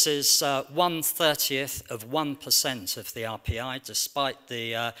 This is 1/30th of 1% of the RPI, despite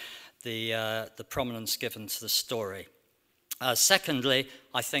the prominence given to the story. Secondly,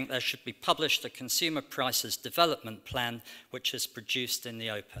 I think there should be published a consumer prices development plan which is produced in the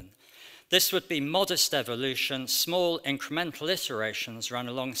open. This would be modest evolution, small incremental iterations run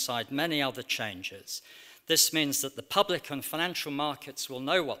alongside many other changes. This means that the public and financial markets will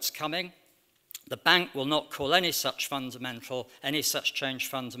know what's coming. The bank will not call any such change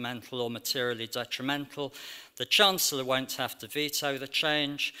fundamental or materially detrimental. The Chancellor won't have to veto the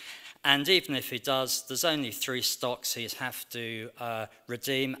change. And even if he does, there's only 3 stocks he'd have to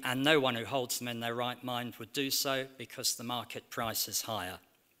redeem, and no one who holds them in their right mind would do so because the market price is higher.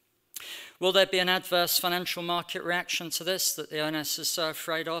 Will there be an adverse financial market reaction to this that the ONS is so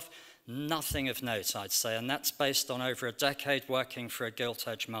afraid of? Nothing of note, I'd say, and that's based on over a decade working for a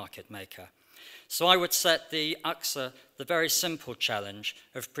gilt-edge market maker. So I would set the UXA the very simple challenge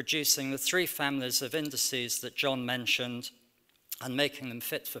of producing the 3 families of indices that John mentioned and making them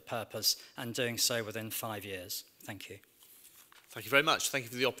fit for purpose, and doing so within 5 years. Thank you. Thank you very much. Thank you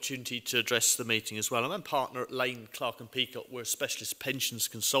for the opportunity to address the meeting as well. I'm a partner at Lane, Clark and Peacock. We're a specialist pensions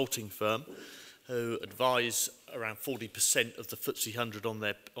consulting firm who advise around 40% of the FTSE 100 on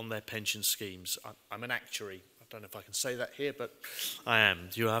their pension schemes. I'm an actuary. I don't know if I can say that here, but I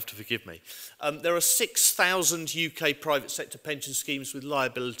am. You'll have to forgive me. There are 6,000 UK private sector pension schemes with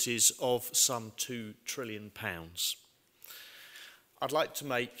liabilities of some £2 trillion. I'd like to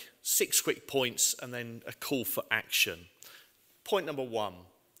make 6 quick points and then a call for action. Point number 1,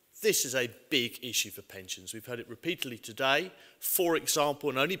 this is a big issue for pensions. We've heard it repeatedly today. For example,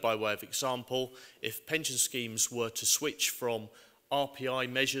 and only by way of example, if pension schemes were to switch from RPI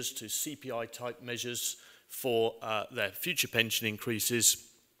measures to CPI-type measures for their future pension increases,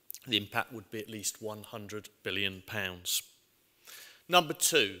 the impact would be at least £100 billion. Number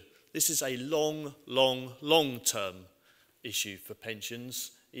 2, this is a long-term issue for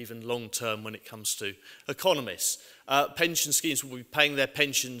pensions, even long-term when it comes to economists. Pension schemes will be paying their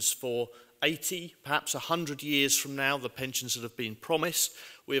pensions for 80, perhaps 100 years from now, the pensions that have been promised.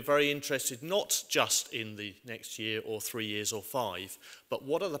 We're very interested not just in the next year or 3 years or 5, but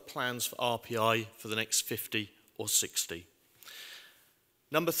what are the plans for RPI for the next 50 or 60?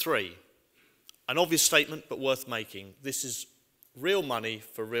 Number 3, an obvious statement but worth making. This is real money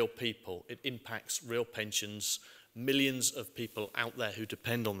for real people. It impacts real pensions, millions of people out there who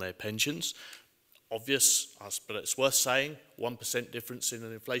depend on their pensions. Obvious, but it's worth saying, 1% difference in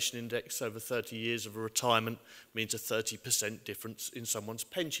an inflation index over 30 years of a retirement means a 30% difference in someone's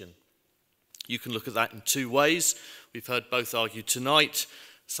pension. You can look at that in 2 ways. We've heard both argue tonight.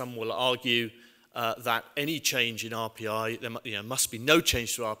 Some will argue that any change in RPI, there must be no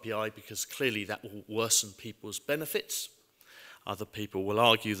change to RPI because clearly that will worsen people's benefits. Other people will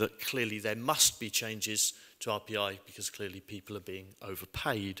argue that clearly there must be changes to RPI because clearly people are being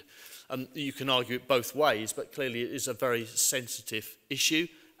overpaid. You can argue it both ways, but clearly it is a very sensitive issue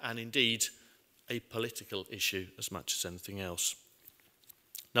and indeed a political issue as much as anything else.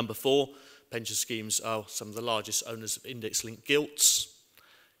 Number 4, pension schemes are some of the largest owners of index-linked gilts.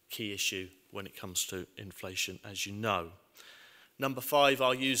 Key issue when it comes to inflation, as you know. Number 5,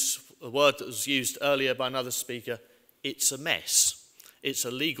 I'll use a word that was used earlier by another speaker. It's a mess. It's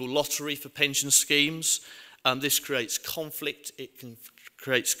a legal lottery for pension schemes. This creates conflict. It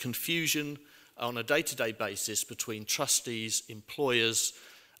creates confusion on a day-to-day basis between trustees, employers,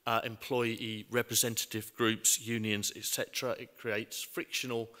 employee representative groups, unions, etc. It creates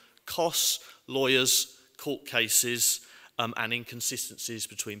frictional costs, lawyers, court cases, and inconsistencies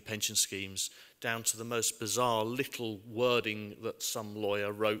between pension schemes, down to the most bizarre little wording that some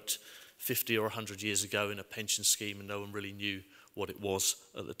lawyer wrote 50 or 100 years ago in a pension scheme and no one really knew what it was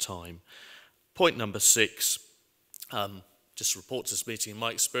at the time. Point number 6, just report to this meeting, in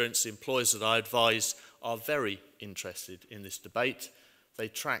my experience, the employers that I advise are very interested in this debate. They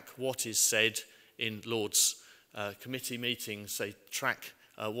track what is said in Lord's committee meetings, they track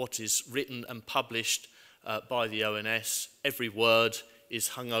what is written and published by the ONS. Every word is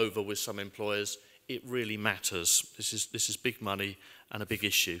hung over with some employers. It really matters. This is big money and a big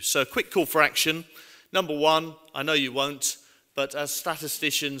issue. So a quick call for action. Number 1, I know you won't, but as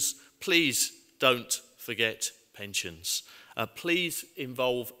statisticians, please don't forget pensions. Please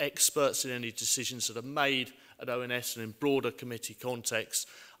involve experts in any decisions that are made at ONS and in broader committee context.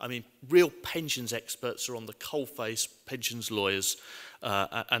 I mean, real pensions experts are on the coalface, pensions lawyers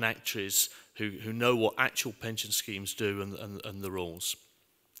and actuaries who know what actual pension schemes do and the rules.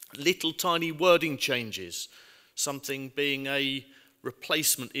 Little tiny wording changes, something being a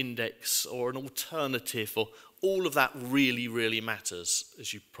replacement index or an alternative, or all of that really, really matters,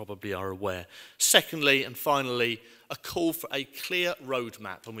 as you probably are aware. Secondly, and finally, a call for a clear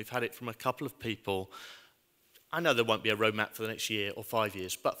roadmap, and we've had it from a couple of people. I know there won't be a roadmap for the next year or 5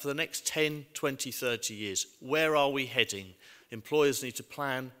 years, but for the next 10, 20, 30 years, where are we heading? Employers need to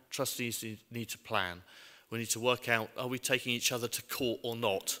plan, trustees need to plan. We need to work out, are we taking each other to court or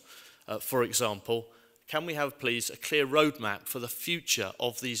not? For example, can we have, please, a clear roadmap for the future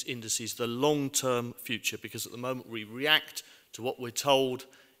of these indices, the long-term future? Because at the moment we react to what we're told,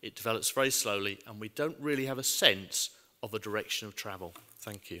 it develops very slowly, and we don't really have a sense of a direction of travel.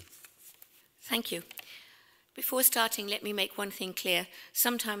 Thank you. Thank you. Before starting, let me make one thing clear.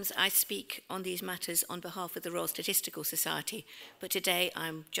 Sometimes I speak on these matters on behalf of the Royal Statistical Society, but today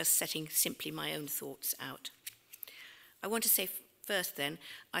I'm just setting simply my own thoughts out. I want to say first then,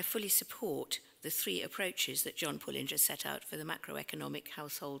 I fully support the 3 approaches that John Pullinger set out for the macroeconomic,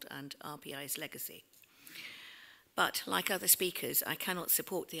 household and RPI's legacy. But like other speakers, I cannot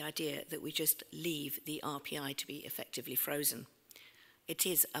support the idea that we just leave the RPI to be effectively frozen. It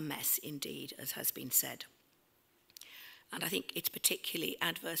is a mess indeed, as has been said. And I think it's particularly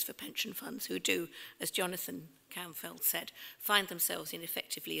adverse for pension funds who do, as Jonathan Camfeld said, find themselves in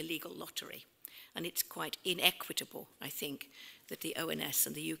effectively a legal lottery. And it's quite inequitable, I think, that the ONS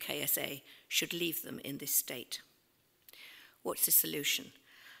and the UKSA should leave them in this state. What's the solution?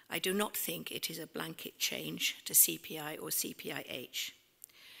 I do not think it is a blanket change to CPI or CPIH.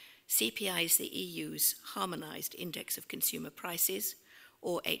 CPI is the EU's harmonised index of consumer prices,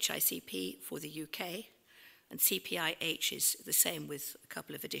 or HICP for the UK, and CPIH is the same with a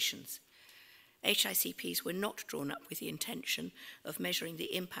couple of additions. HICPs were not drawn up with the intention of measuring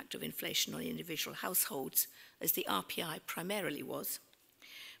the impact of inflation on individual households, as the RPI primarily was,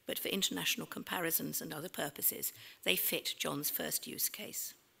 but for international comparisons and other purposes, they fit John's first use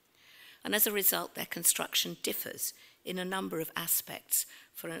case. And as a result, their construction differs in a number of aspects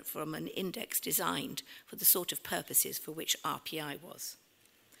from an index designed for the sort of purposes for which RPI was.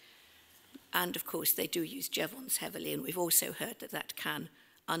 And of course, they do use Jevons heavily, and we've also heard that that can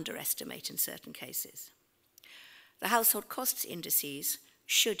underestimate in certain cases. The household costs indices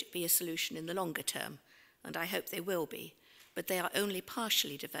should be a solution in the longer term, and I hope they will be, but they are only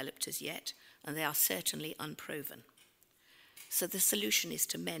partially developed as yet, and they are certainly unproven. So the solution is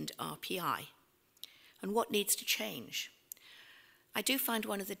to mend RPI. And what needs to change? I do find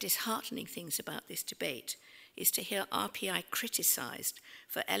one of the disheartening things about this debate is to hear RPI criticised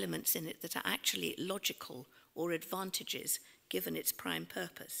for elements in it that are actually logical or advantages given its prime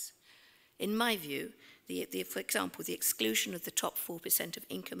purpose. In my view, for example, the exclusion of the top 4% of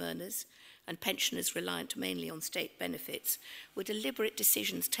income earners and pensioners reliant mainly on state benefits were deliberate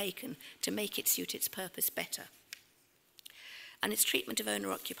decisions taken to make it suit its purpose better. And its treatment of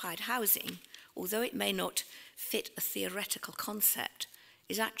owner-occupied housing, although it may not fit a theoretical concept,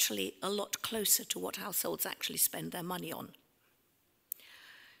 is actually a lot closer to what households actually spend their money on.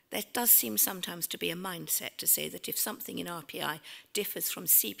 There does seem sometimes to be a mindset to say that if something in RPI differs from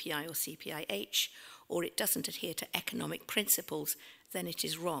CPI or CPIH, or it doesn't adhere to economic principles, then it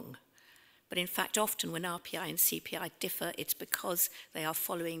is wrong. But in fact, often when RPI and CPI differ, it's because they are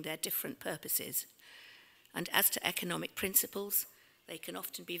following their different purposes. And as to economic principles, they can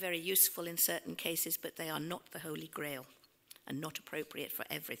often be very useful in certain cases, but they are not the Holy Grail and not appropriate for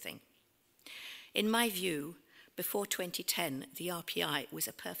everything. In my view, before 2010, the RPI was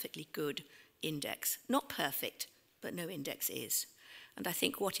a perfectly good index. Not perfect, but no index is. And I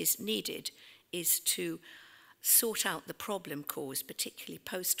think what is needed is to sort out the problem caused, particularly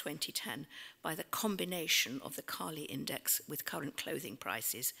post-2010, by the combination of the Carly index with current clothing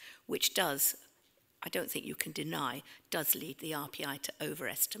prices, which does, I don't think you can deny, does lead the RPI to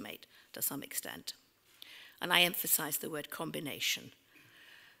overestimate to some extent. And I emphasize the word combination.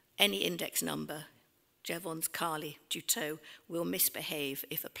 Any index number, Jevons, Carly, Duteau, will misbehave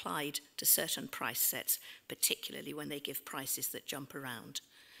if applied to certain price sets, particularly when they give prices that jump around.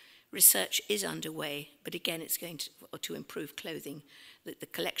 Research is underway, but again, it's going to improve clothing, the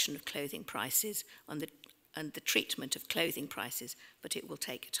collection of clothing prices and the treatment of clothing prices, but it will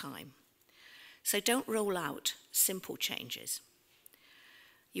take time. So don't roll out simple changes.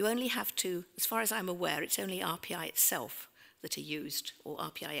 You only have to, as far as I'm aware, it's only RPI itself that are used, or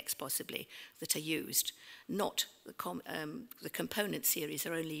RPIX possibly, that are used, not the component series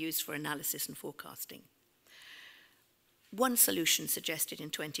are only used for analysis and forecasting. One solution suggested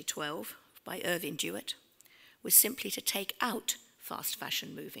in 2012 by Irving Dewitt was simply to take out fast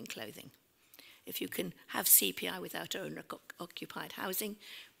fashion moving clothing. If you can have CPI without owner-occupied housing,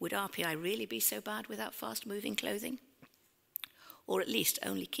 would RPI really be so bad without fast-moving clothing? Or at least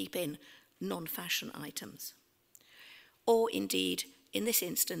only keep in non-fashion items? Or indeed, in this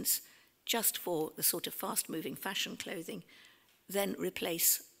instance, just for the sort of fast-moving fashion clothing, then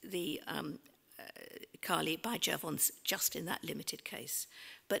replace the Carly by Jevons just in that limited case.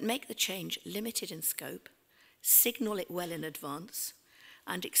 But make the change limited in scope, signal it well in advance,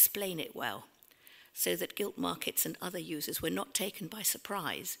 and explain it well, so that gilt markets and other users were not taken by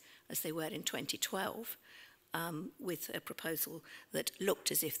surprise, as they were in 2012, with a proposal that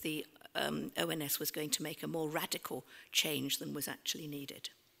looked as if the ONS was going to make a more radical change than was actually needed.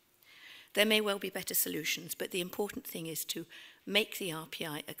 There may well be better solutions, but the important thing is to make the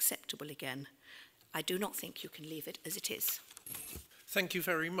RPI acceptable again. I do not think you can leave it as it is. Thank you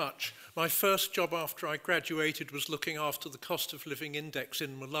very much. My first job after I graduated was looking after the cost of living index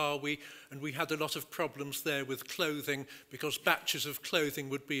in Malawi, and we had a lot of problems there with clothing because batches of clothing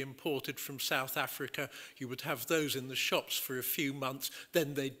would be imported from South Africa. You would have those in the shops for a few months,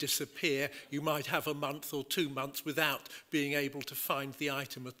 then they'd disappear. You might have a month or 2 months without being able to find the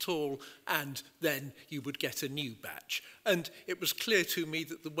item at all, and then you would get a new batch. And it was clear to me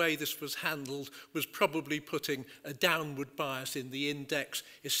that the way this was handled was probably putting a downward bias in the index.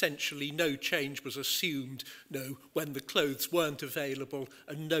 Essentially, no change was assumed when the clothes weren't available,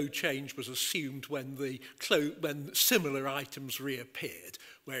 and no change was assumed when similar items reappeared,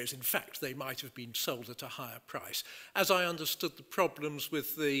 whereas in fact they might have been sold at a higher price. As I understood the problems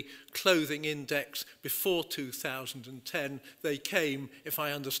with the clothing index before 2010, they came, if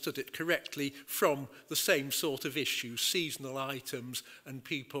I understood it correctly, from the same sort of issue, seasonal items and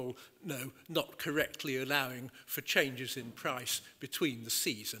people not correctly allowing for changes in price between the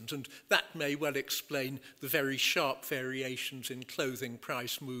seasons. And that may well explain the very sharp variations in clothing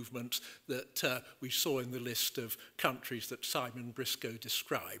price movements that we saw in the list of countries that Simon Briscoe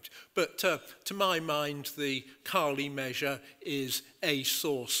described. But to my mind, the Carly measure is a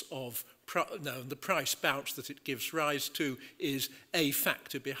source of the price bounce that it gives rise to is a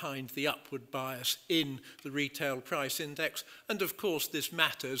factor behind the upward bias in the retail price index. And of course this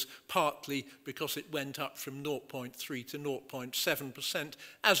matters partly because it went up from 0.3 to 0.7%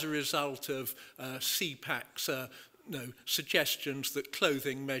 as a result of CPAC's suggestions that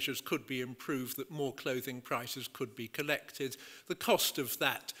clothing measures could be improved, that more clothing prices could be collected. The cost of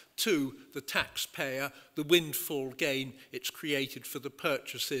that to the taxpayer, the windfall gain it's created for the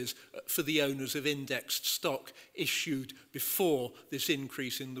purchases, for the owners of indexed stock issued before this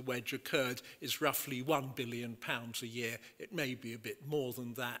increase in the wedge occurred, is roughly £1 billion a year. It may be a bit more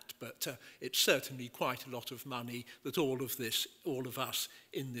than that, but it's certainly quite a lot of money that all of us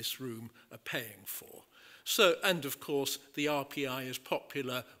in this room are paying for. So, and of course, the RPI is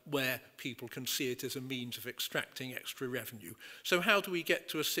popular where people can see it as a means of extracting extra revenue. So how do we get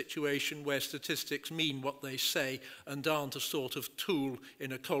to a situation where statistics mean what they say and aren't a sort of tool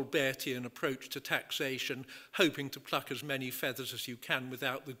in a Colbertian approach to taxation, hoping to pluck as many feathers as you can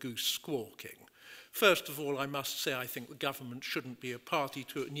without the goose squawking? First of all, I must say I think the government shouldn't be a party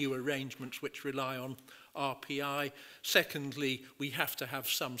to new arrangements which rely on RPI. Secondly, we have to have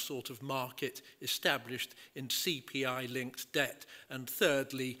some sort of market established in CPI-linked debt. And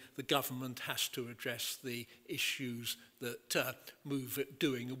thirdly, the government has to address the issues that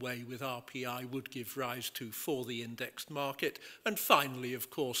doing away with RPI would give rise to for the indexed market. And finally, of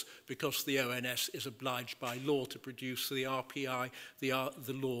course, because the ONS is obliged by law to produce the RPI,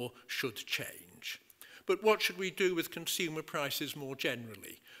 the law should change. But what should we do with consumer prices more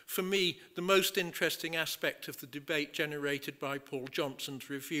generally? For me, the most interesting aspect of the debate generated by Paul Johnson's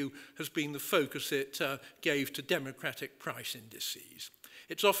review has been the focus it gave to democratic price indices.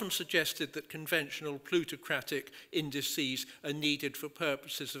 It's often suggested that conventional plutocratic indices are needed for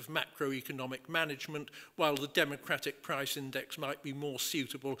purposes of macroeconomic management, while the democratic price index might be more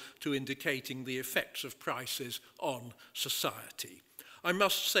suitable to indicating the effects of prices on society. I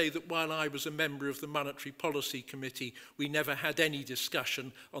must say that while I was a member of the Monetary Policy Committee, we never had any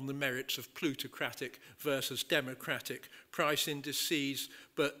discussion on the merits of plutocratic versus democratic price indices,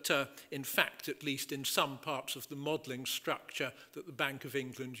 but in fact, at least in some parts of the modelling structure that the Bank of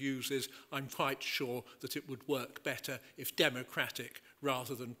England uses, I'm quite sure that it would work better if democratic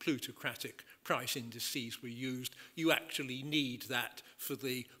rather than plutocratic price indices were used. You actually need that for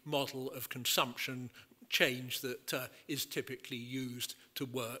the model of consumption change that is typically used to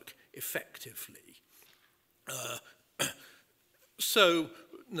work effectively.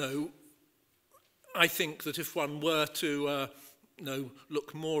 I think that if one were to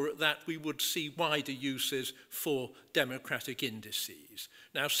look more at that, we would see wider uses for democratic indices.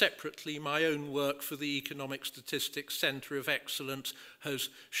 Now, separately, my own work for the Economic Statistics Centre of Excellence has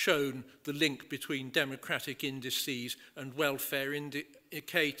shown the link between democratic indices and welfare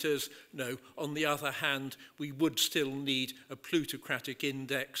indicators. No, on the other hand, we would still need a plutocratic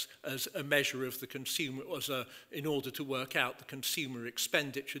index as a measure of the consumer, in order to work out the consumer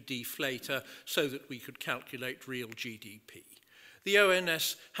expenditure deflator so that we could calculate real GDP. The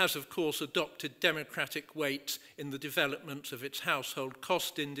ONS has, of course, adopted democratic weights in the development of its household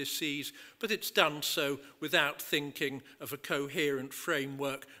cost indices, but it's done so without thinking of a coherent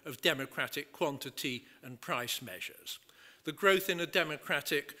framework of democratic quantity and price measures. The growth in a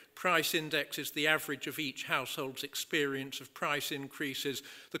democratic price index is the average of each household's experience of price increases.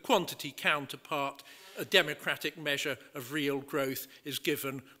 The quantity counterpart, a democratic measure of real growth, is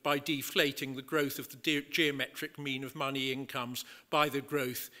given by deflating the growth of the geometric mean of money incomes by the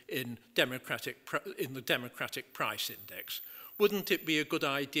growth in the democratic price index. Wouldn't it be a good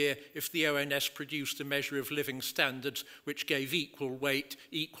idea if the ONS produced a measure of living standards which gave equal weight,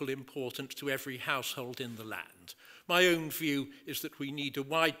 equal importance to every household in the land? My own view is that we need a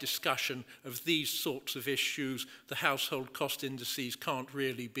wide discussion of these sorts of issues. The household cost indices can't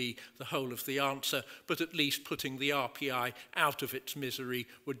really be the whole of the answer, but at least putting the RPI out of its misery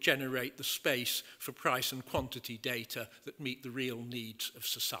would generate the space for price and quantity data that meet the real needs of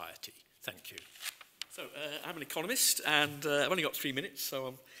society. Thank you. So I'm an economist, and I've only got 3 minutes, so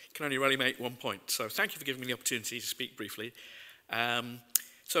I can only really make 1 point. So thank you for giving me the opportunity to speak briefly.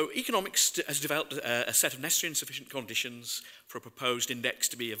 So economics has developed a set of necessary and sufficient conditions for a proposed index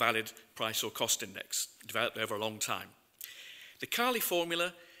to be a valid price or cost index, developed over a long time. The Carley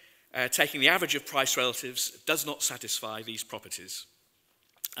formula, taking the average of price relatives, does not satisfy these properties.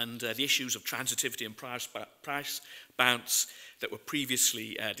 And the issues of transitivity and price bounce that were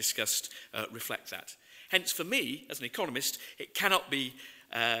previously discussed reflect that. Hence, for me, as an economist, it cannot be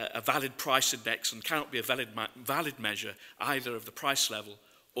a valid price index and cannot be a valid measure either of the price level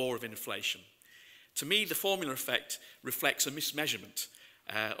or of inflation. To me, the formula effect reflects a mismeasurement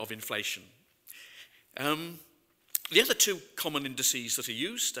of inflation. The other two common indices that are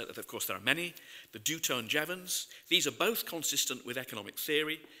used, of course there are many, the Duto and Jevons, these are both consistent with economic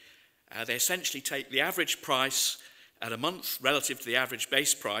theory. They essentially take the average price at a month relative to the average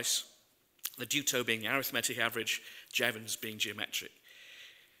base price, the Duto being the arithmetic average, Jevons being geometric.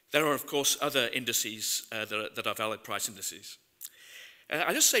 There are, of course, other indices that are valid price indices.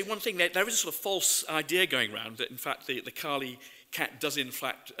 I'll just say one thing, there is a sort of false idea going around that, in fact, the Kali cat does, in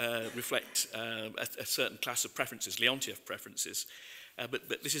fact, reflect a certain class of preferences, Leontief preferences,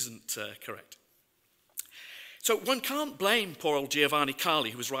 but this isn't correct. So one can't blame poor old Giovanni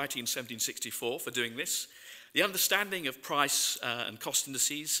Kali, who was writing in 1764, for doing this. The understanding of price and cost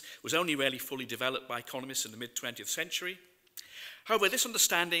indices was only really fully developed by economists in the mid-20th century. However, this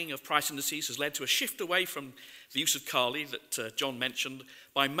understanding of price indices has led to a shift away from the use of Kali that John mentioned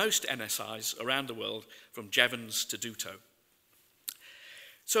by most NSIs around the world, from Jevons to Duto.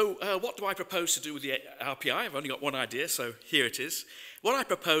 So what do I propose to do with the RPI? I've only got one idea, so here it is. What I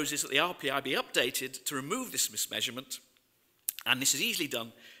propose is that the RPI be updated to remove this mismeasurement, and this is easily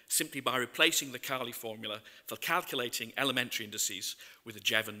done simply by replacing the Kali formula for calculating elementary indices with a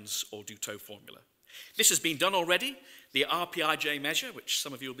Jevons or Duto formula. This has been done already. The RPIJ measure, which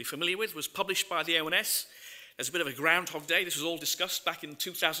some of you will be familiar with, was published by the ONS. There's a bit of a Groundhog Day. This was all discussed back in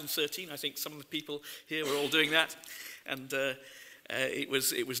 2013. I think some of the people here were all doing that. And it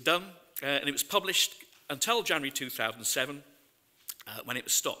was done, and it was published until January 2007, when it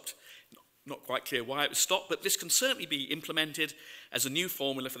was stopped. Not quite clear why it was stopped, but this can certainly be implemented as a new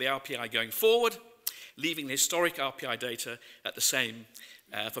formula for the RPI going forward, leaving the historic RPI data at the same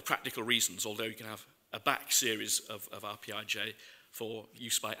for practical reasons, although you can have a back series of RPIJ for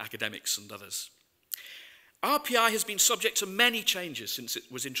use by academics and others. RPI has been subject to many changes since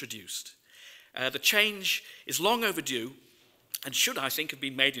it was introduced. The change is long overdue and should, I think, have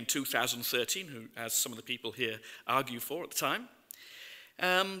been made in 2013, as some of the people here argue for at the time.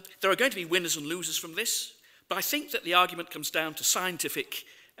 There are going to be winners and losers from this, but I think that the argument comes down to scientific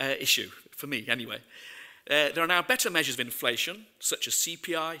issue, for me anyway. There are now better measures of inflation, such as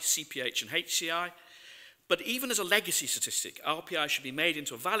CPI, CPH and HCI, but even as a legacy statistic, RPI should be made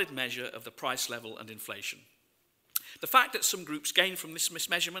into a valid measure of the price level and inflation. The fact that some groups gain from this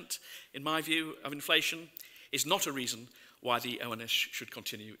mismeasurement, in my view, of inflation, is not a reason why the ONS should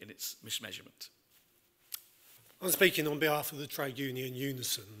continue in its mismeasurement. I'm speaking on behalf of the trade union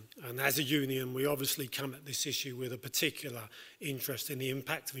Unison, and as a union we obviously come at this issue with a particular interest in the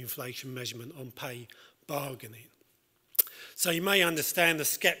impact of inflation measurement on pay bargaining. So you may understand the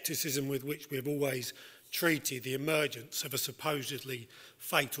scepticism with which we've always treated the emergence of a supposedly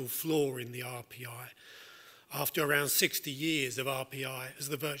fatal flaw in the RPI after around 60 years of RPI as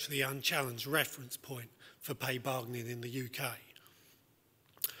the virtually unchallenged reference point for pay bargaining in the UK.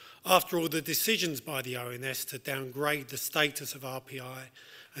 After all, the decisions by the ONS to downgrade the status of RPI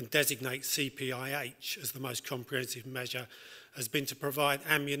and designate CPIH as the most comprehensive measure has been to provide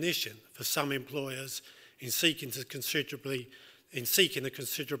ammunition for some employers in seeking a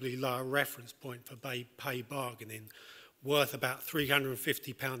considerably lower reference point for pay bargaining, worth about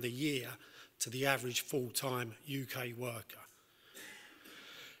 £350 a year to the average full-time UK worker.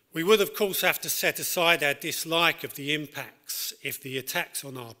 We would, of course, have to set aside our dislike of the impacts if the attacks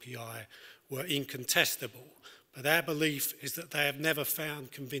on RPI were incontestable, but our belief is that they have never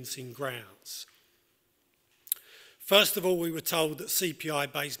found convincing grounds. First of all, we were told that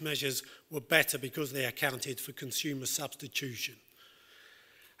CPI-based measures were better because they accounted for consumer substitution.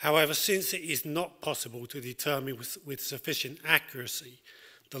 However, since it is not possible to determine with sufficient accuracy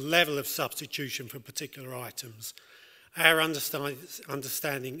the level of substitution for particular items, our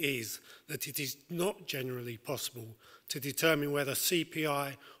understanding is that it is not generally possible to determine whether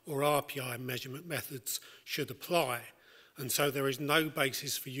CPI or RPI measurement methods should apply, and so there is no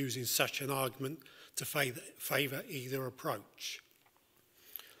basis for using such an argument to favour either approach.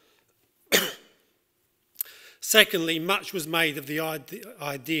 Secondly, much was made of the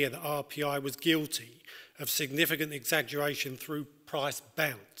idea that RPI was guilty of significant exaggeration through price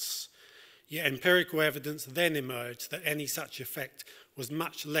bounce. Yet empirical evidence then emerged that any such effect was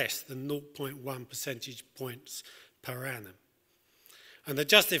much less than 0.1 percentage points per annum. And the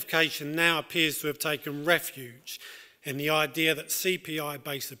justification now appears to have taken refuge in the idea that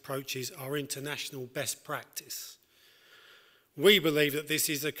CPI-based approaches are international best practice. We believe that this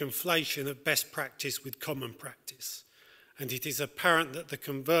is a conflation of best practice with common practice, and it is apparent that the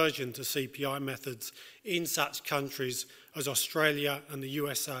conversion to CPI methods in such countries as Australia and the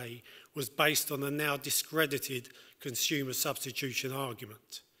USA was based on a now discredited consumer substitution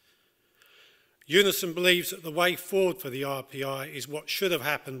argument. Unison believes that the way forward for the RPI is what should have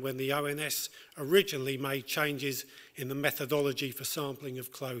happened when the ONS originally made changes in the methodology for sampling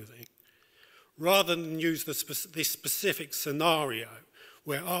of clothing. Rather than use this specific scenario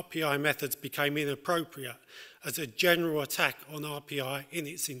where RPI methods became inappropriate as a general attack on RPI in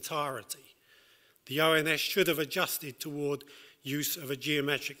its entirety, the ONS should have adjusted toward use of a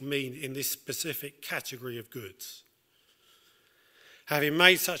geometric mean in this specific category of goods. Having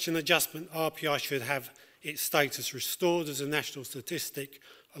made such an adjustment, RPI should have its status restored as a national statistic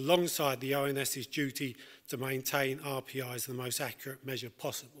alongside the ONS's duty to maintain RPI as the most accurate measure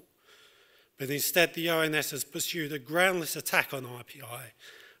possible. But instead, the ONS has pursued a groundless attack on RPI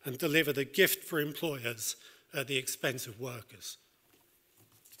and delivered a gift for employers at the expense of workers.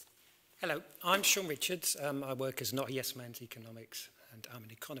 Hello, I'm Sean Richards. I work as Not a Yes Man's Economics, and I'm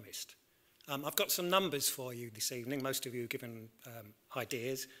an economist. I've got some numbers for you this evening. Most of you have given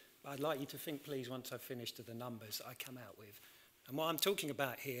ideas. But I'd like you to think, please, once I've finished, of the numbers that I come out with. And what I'm talking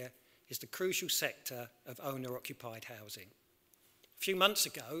about here is the crucial sector of owner-occupied housing. A few months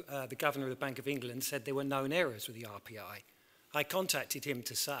ago, the Governor of the Bank of England said there were known errors with the RPI. I contacted him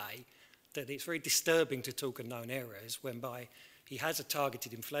to say that it's very disturbing to talk of known errors whereby he has a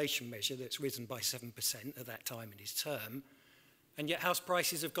targeted inflation measure that's risen by 7% at that time in his term, and yet house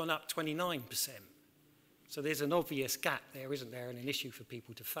prices have gone up 29%. So there's an obvious gap there, isn't there, and an issue for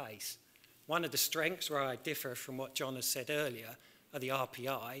people to face. One of the strengths where I differ from what John has said earlier of the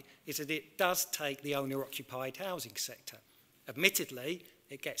RPI is that it does take the owner-occupied housing sector. Admittedly,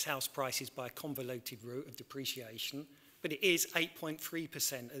 it gets house prices by a convoluted route of depreciation, but it is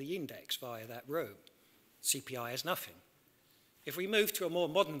 8.3% of the index via that route. CPI has nothing. If we move to a more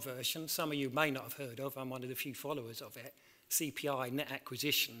modern version, some of you may not have heard of, I'm one of the few followers of it, CPI net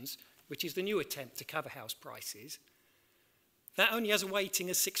acquisitions, which is the new attempt to cover house prices, that only has a weighting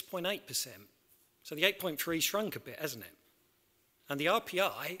of 6.8%. So the 8.3 shrunk a bit, hasn't it? And the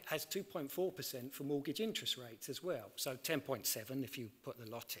RPI has 2.4% for mortgage interest rates as well. So 10.7 if you put the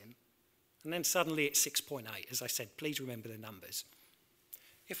lot in. And then suddenly it's 6.8. As I said, please remember the numbers.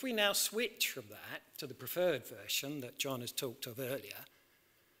 If we now switch from that to the preferred version that John has talked of earlier,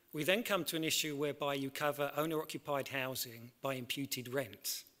 we then come to an issue whereby you cover owner-occupied housing by imputed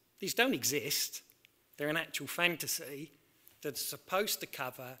rents. These don't exist. They're an actual fantasy that's supposed to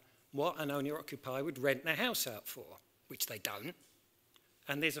cover what an owner-occupier would rent their house out for, which they don't.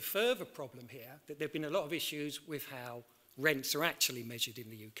 And there's a further problem here, that there have been a lot of issues with how rents are actually measured in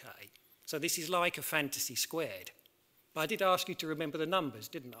the UK. So this is like a fantasy squared. But I did ask you to remember the numbers,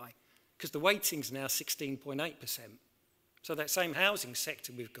 didn't I? Because the weighting's now 16.8%. So that same housing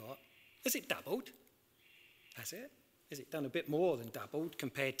sector we've got, has it doubled? Has it? Has it done a bit more than doubled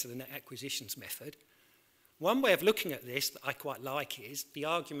compared to the net acquisitions method? One way of looking at this that I quite like is, the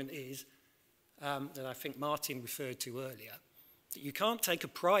argument is, that I think Martin referred to earlier, that you can't take a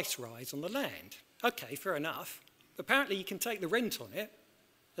price rise on the land. Okay, fair enough. But apparently you can take the rent on it,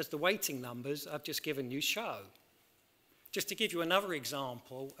 as the weighting numbers I've just given you show. Just to give you another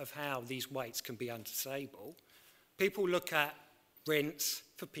example of how these weights can be unstable, people look at rents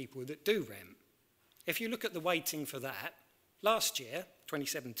for people that do rent. If you look at the weighting for that, last year,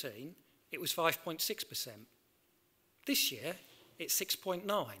 2017, it was 5.6%. This year, it's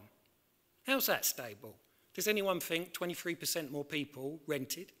 6.9%. How's that stable? Does anyone think 23% more people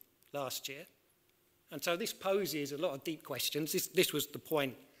rented last year? And so this poses a lot of deep questions. This was the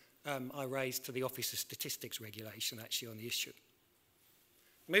point I raised to the Office of Statistics Regulation, actually, on the issue.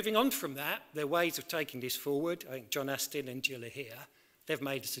 Moving on from that, there are ways of taking this forward. I think John Astin and Jill are here. They've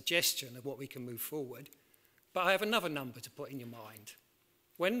made a suggestion of what we can move forward. But I have another number to put in your mind.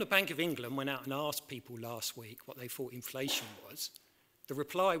 When the Bank of England went out and asked people last week what they thought inflation was, the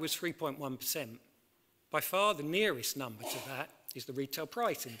reply was 3.1%. By far the nearest number to that is the retail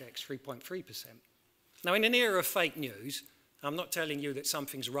price index, 3.3%. Now, in an era of fake news, I'm not telling you that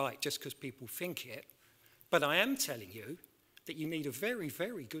something's right just because people think it, but I am telling you that you need a very,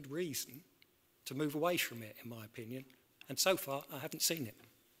 very good reason to move away from it, in my opinion. And so far, I haven't seen it.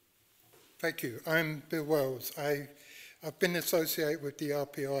 Thank you. I'm Bill Wells. I've been associated with the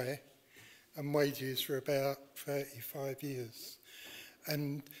RPI and wages for about 35 years.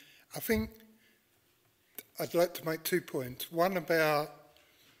 And I think I'd like to make 2 points. One about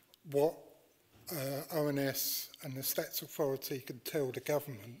what ONS and the Stats Authority can tell the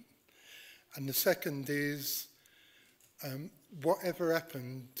government. And the second is whatever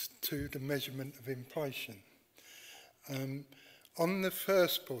happened to the measurement of inflation. On the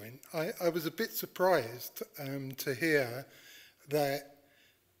first point, I was a bit surprised to hear that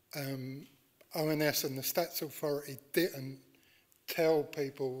ONS and the Stats Authority didn't tell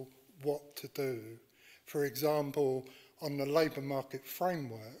people what to do. For example, on the labour market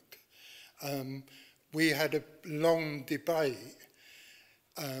framework, we had a long debate.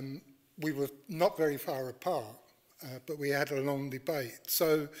 We were not very far apart, but we had a long debate.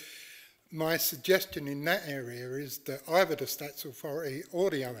 So my suggestion in that area is that either the Stats Authority or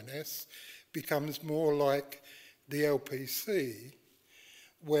the ONS becomes more like the LPC,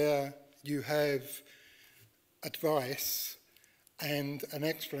 where you have advice and an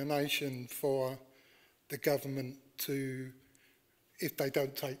explanation for the government to, if they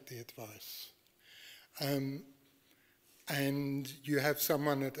don't take the advice. And you have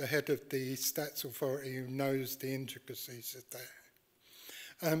someone at the head of the Stats Authority who knows the intricacies of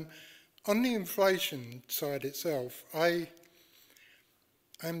that. On the inflation side itself, I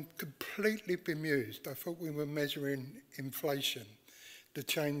am completely bemused. I thought we were measuring inflation, the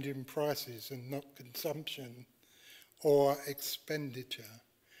change in prices, and not consumption or expenditure.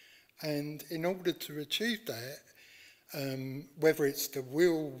 And in order to achieve that, whether it's the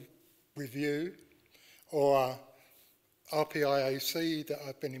real review or RPIAC that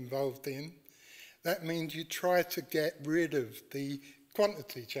I've been involved in, that means you try to get rid of the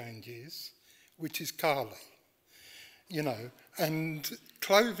quantity changes, which is Carly, you know, and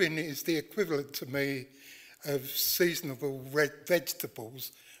clothing is the equivalent to me of seasonable red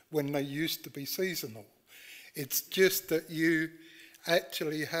vegetables when they used to be seasonal. It's just that you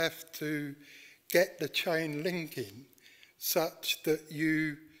actually have to get the chain linking such that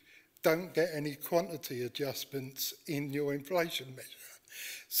you don't get any quantity adjustments in your inflation measure.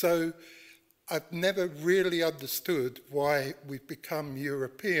 So I've never really understood why we've become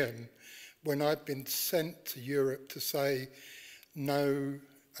European when I've been sent to Europe to say, no,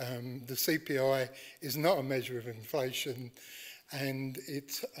 the CPI is not a measure of inflation and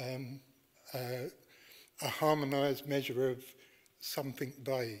it's a harmonised measure of something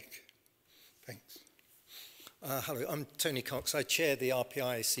vague. Thanks. Hello, I'm Tony Cox. I chair the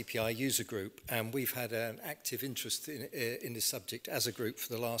RPI CPI user group, and we've had an active interest in this subject as a group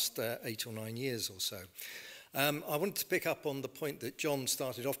for the last 8 or 9 years or so. I wanted to pick up on the point that John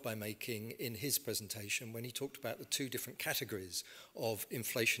started off by making in his presentation when he talked about the 2 different categories of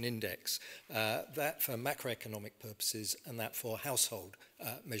inflation index, that for macroeconomic purposes and that for household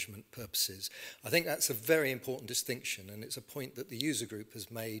measurement purposes. I think that's a very important distinction, and it's a point that the user group has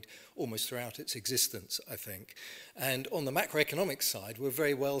made almost throughout its existence, I think. And on the macroeconomic side, we're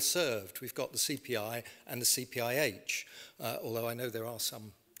very well served. We've got the CPI and the CPIH, although I know there are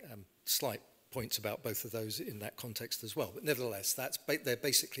some slight points about both of those in that context as well. But nevertheless, they're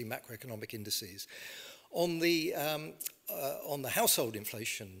basically macroeconomic indices. On the household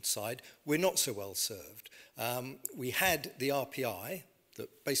inflation side, we're not so well served. We had the RPI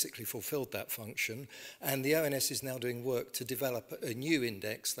that basically fulfilled that function, and the ONS is now doing work to develop a new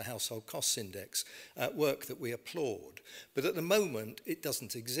index, the Household Costs Index, work that we applaud. But at the moment, it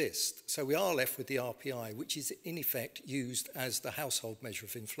doesn't exist. So we are left with the RPI, which is in effect used as the household measure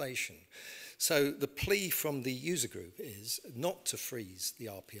of inflation. So the plea from the user group is not to freeze the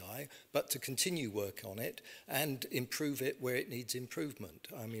RPI, but to continue work on it and improve it where it needs improvement.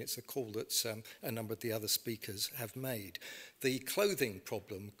 I mean, it's a call that a number of the other speakers have made. The clothing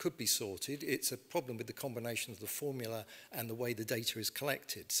problem could be sorted. It's a problem with the combination of the formula and the way the data is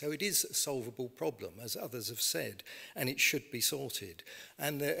collected. So it is a solvable problem, as others have said, and it should be sorted.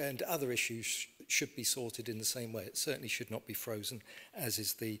 And other issues should be sorted in the same way. It certainly should not be frozen, as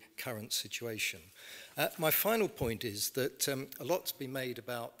is the current situation. My final point is that a lot's been made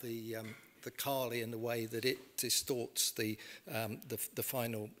about the Carly and the way that it distorts the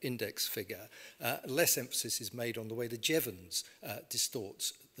final index figure. Less emphasis is made on the way the Jevons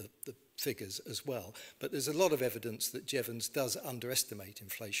distorts the figures as well. But there's a lot of evidence that Jevons does underestimate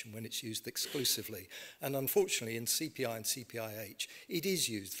inflation when it's used exclusively. And unfortunately, in CPI and CPIH, it is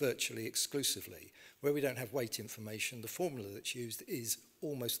used virtually exclusively. Where we don't have weight information, the formula that's used is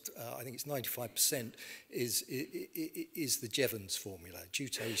almost, I think it's 95% is the Jevons formula.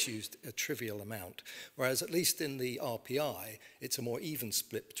 Juto is used a trivial amount, whereas at least in the RPI, it's a more even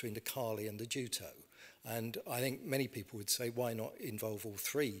split between the Carly and the Juto. And I think many people would say, why not involve all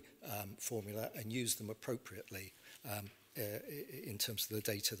 3 formula and use them appropriately in terms of the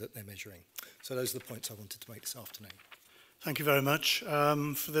data that they're measuring. So those are the points I wanted to make this afternoon. Thank you very much.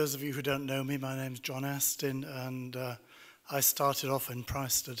 For those of you who don't know me, my name's John Astin, and I started off in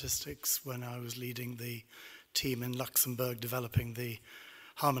price statistics when I was leading the team in Luxembourg developing the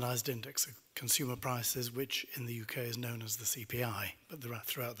harmonised index of consumer prices, which in the UK is known as the CPI, but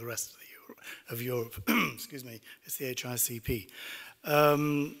throughout the rest of Europe, excuse me, it's the HICP.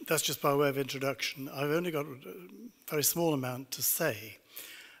 That's just by way of introduction. I've only got a very small amount to say.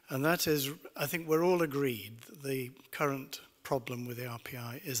 And that is, I think we're all agreed that the current problem with the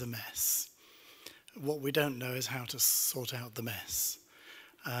RPI is a mess. What we don't know is how to sort out the mess.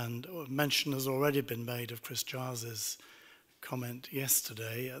 And mention has already been made of Chris Giles's comment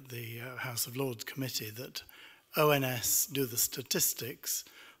yesterday at the House of Lords Committee that ONS do the statistics,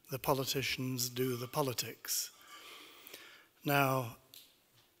 the politicians do the politics. Now,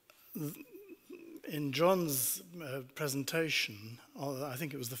 in John's presentation, I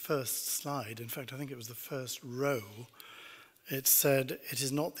think it was the first slide, in fact I think it was the first row, it said it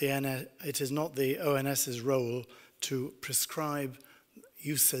is not the ONS's role to prescribe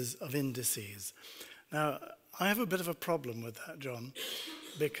uses of indices. Now, I have a bit of a problem with that, John,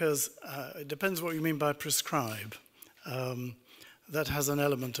 because it depends what you mean by prescribe. That has an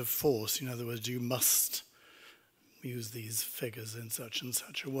element of force. In other words, you must use these figures in such and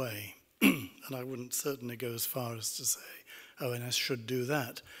such a way. And I wouldn't certainly go as far as to say ONS should do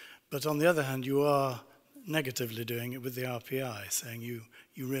that. But on the other hand, you are negatively doing it with the RPI, saying you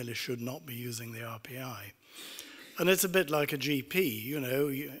really should not be using the RPI. And it's a bit like a GP, you know,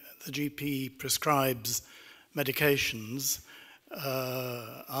 the GP prescribes medications.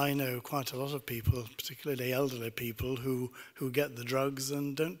 I know quite a lot of people, particularly elderly people, who get the drugs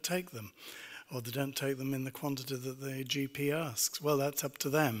and don't take them, or they don't take them in the quantity that the GP asks. Well, that's up to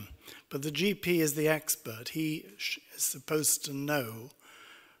them. But the GP is the expert. He is supposed to know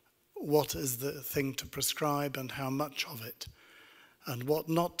what is the thing to prescribe and how much of it, and what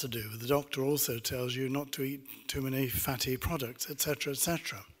not to do. The doctor also tells you not to eat too many fatty products, etc.,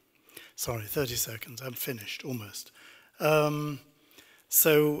 etc. Sorry, 30 seconds, I'm finished, almost. I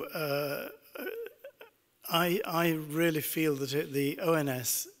really feel that the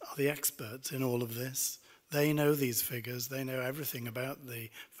ONS are the experts in all of this. They know these figures, they know everything about the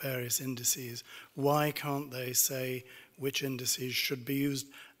various indices. Why can't they say which indices should be used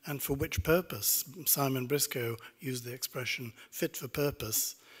and for which purpose? Simon Briscoe used the expression fit for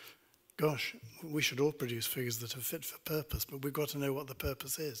purpose. Gosh, we should all produce figures that are fit for purpose, but we've got to know what the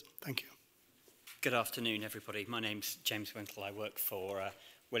purpose is. Thank you. Good afternoon, everybody. My name's James Winkle. I work for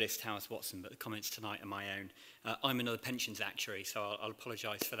Willis Towers Watson, but the comments tonight are my own. I'm another pensions actuary, so I'll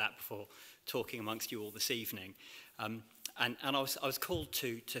apologise for that before talking amongst you all this evening. And I was called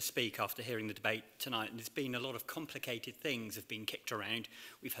to speak after hearing the debate tonight, and there's been a lot of complicated things have been kicked around.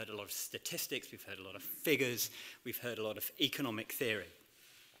 We've heard a lot of statistics, we've heard a lot of figures, we've heard a lot of economic theory.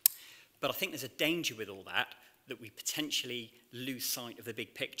 But I think there's a danger with all that we potentially lose sight of the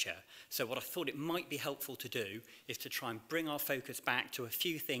big picture. So what I thought it might be helpful to do is to try and bring our focus back to a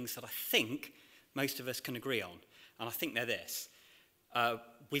few things that I think most of us can agree on. And I think they're this.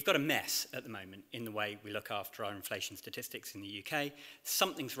 We've got a mess at the moment in the way we look after our inflation statistics in the UK.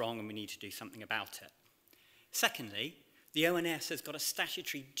 Something's wrong and we need to do something about it. Secondly, the ONS has got a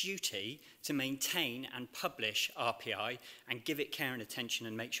statutory duty to maintain and publish RPI and give it care and attention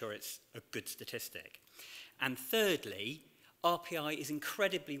and make sure it's a good statistic. And thirdly, RPI is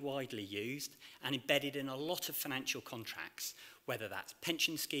incredibly widely used and embedded in a lot of financial contracts, whether that's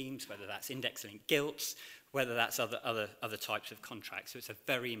pension schemes, whether that's index-linked gilts, whether that's other types of contracts. So it's a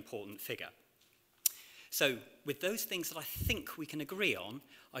very important figure. So with those things that I think we can agree on,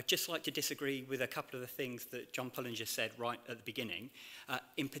 I'd just like to disagree with a couple of the things that John Pullinger said right at the beginning.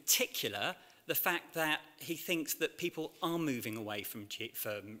 In particular, the fact that he thinks that people are moving away from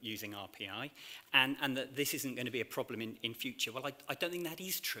using RPI and that this isn't going to be a problem in future. Well, I don't think that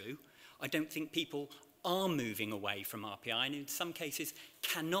is true. I don't think people are moving away from RPI and in some cases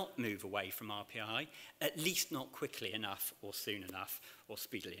cannot move away from RPI, at least not quickly enough or soon enough or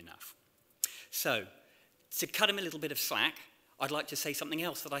speedily enough. So, to cut him a little bit of slack, I'd like to say something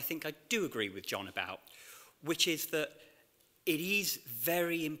else that I think I do agree with John about, which is that it is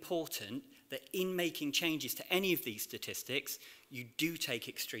very important that in making changes to any of these statistics, you do take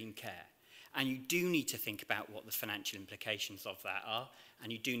extreme care. And you do need to think about what the financial implications of that are,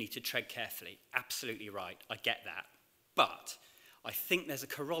 and you do need to tread carefully. Absolutely right, I get that. But I think there's a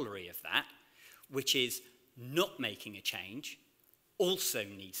corollary of that, which is not making a change also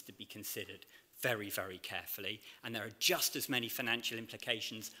needs to be considered very, very carefully, and there are just as many financial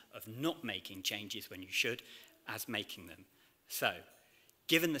implications of not making changes when you should as making them. So,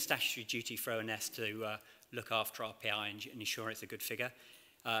 given the statutory duty for ONS to look after RPI and ensure it's a good figure,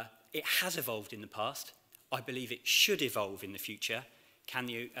 it has evolved in the past. I believe it should evolve in the future. Can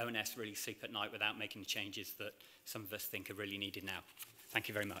the ONS really sleep at night without making the changes that some of us think are really needed now? Thank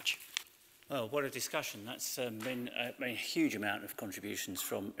you very much. Well, what a discussion. That's been a huge amount of contributions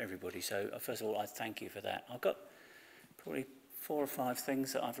from everybody. So, first of all, I thank you for that. I've got probably 4 or 5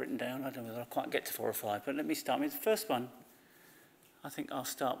 things that I've written down. I don't know whether I'll quite get to 4 or 5, but let me start with the first one. I think I'll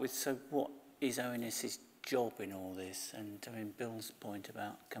start with, so what is ONS's job in all this? And I mean, Bill's point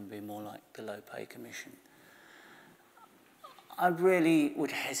about can be more like the Low Pay Commission. I really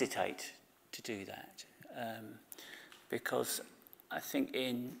would hesitate to do that because I think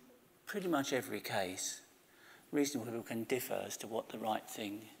in pretty much every case, reasonable people can differ as to what the right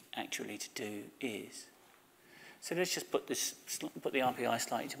thing actually to do is. So let's just put the RPI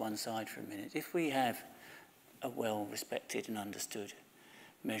slightly to one side for a minute. If we have a well-respected and understood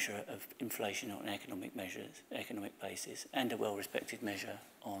measure of inflation on an economic basis, and a well-respected measure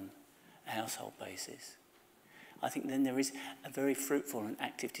on a household basis, I think then there is a very fruitful and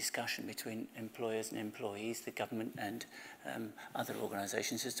active discussion between employers and employees, the government and other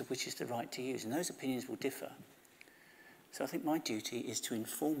organisations as to which is the right to use, and those opinions will differ. So I think my duty is to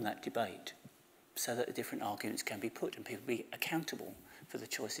inform that debate so that the different arguments can be put and people be accountable for the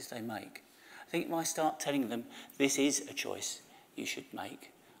choices they make. I think if I start telling them this is a choice you should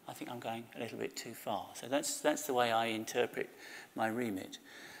make, I think I'm going a little bit too far. So that's the way I interpret my remit.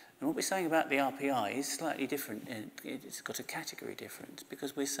 And what we're saying about the RPI is slightly different. It's got a category difference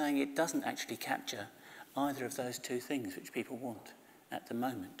because we're saying it doesn't actually capture either of those two things which people want at the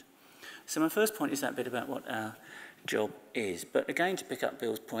moment. So my first point is that bit about what our job is. But again, to pick up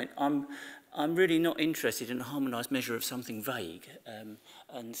Bill's point, I'm really not interested in a harmonised measure of something vague.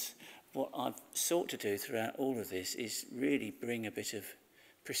 And what I've sought to do throughout all of this is really bring a bit of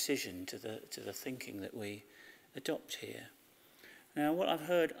precision to the thinking that we adopt here. Now, what I've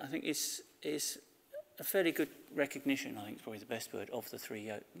heard, I think, is a fairly good recognition, I think is probably the best word, of the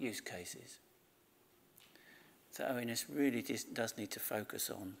three use cases. So ONS really does need to focus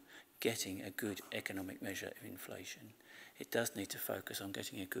on getting a good economic measure of inflation. It does need to focus on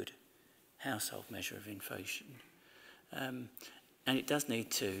getting a good household measure of inflation. And it does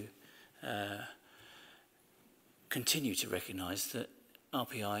need to continue to recognise that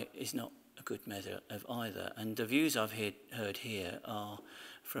RPI is not a good measure of either. And the views I've heard here are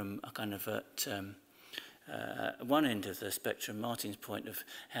from a kind of at one end of the spectrum, Martin's point of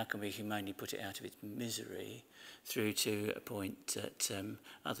how can we humanely put it out of its misery, through to a point that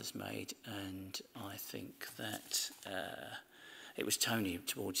others made, and I think that it was Tony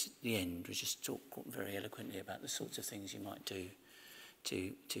towards the end who just talked very eloquently about the sorts of things you might do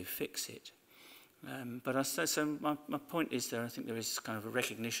to fix it. But so my point is I think there is kind of a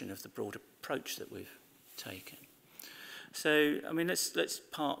recognition of the broad approach that we've taken. So, I mean, let's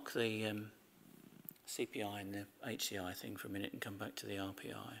park the CPI and the HCI thing for a minute and come back to the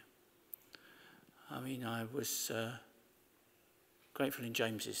RPI. I mean, I was grateful in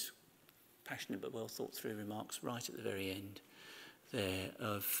James's passionate but well thought through remarks right at the very end there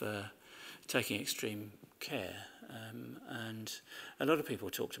of taking extreme care. And a lot of people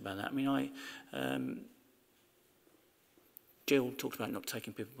talked about that. I mean, Jill talked about not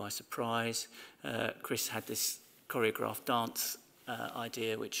taking people by surprise. Chris had this choreographed dance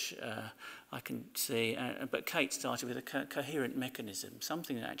idea, which I can see. But Kate started with a coherent mechanism,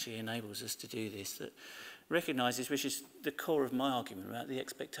 something that actually enables us to do this, that recognises, which is the core of my argument about the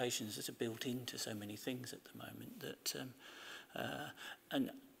expectations that are built into so many things at the moment, that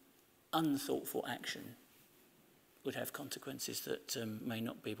an unthoughtful action would have consequences that may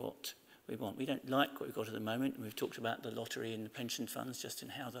not be what we want. We don't like what we've got at the moment, and we've talked about the lottery and the pension funds just in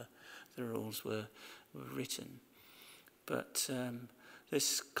how the rules were written. But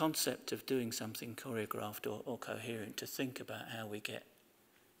this concept of doing something choreographed or coherent to think about how we get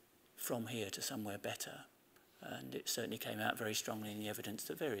from here to somewhere better, and it certainly came out very strongly in the evidence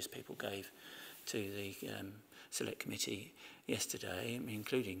that various people gave to the Select Committee yesterday,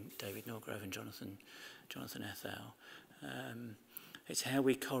 including David Norgrove and Jonathan Ethel. It's how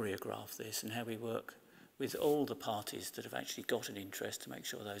we choreograph this and how we work with all the parties that have actually got an interest to make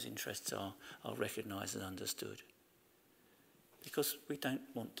sure those interests are recognised and understood. Because we don't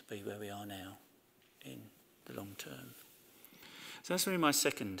want to be where we are now in the long term. So that's really my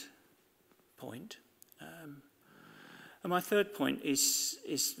second point. And my third point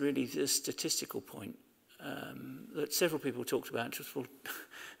is really the statistical point that several people talked about. Just, well,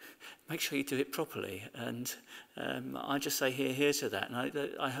 make sure you do it properly. And I just say here to that. And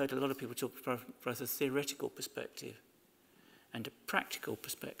I heard a lot of people talk from both a theoretical perspective and a practical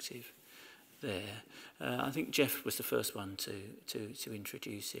perspective there. I think Jeff was the first one to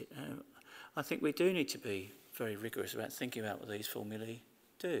introduce it. I think we do need to be very rigorous about thinking about what these formulae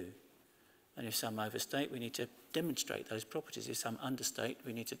do. And if some overstate, we need to demonstrate those properties. If some understate,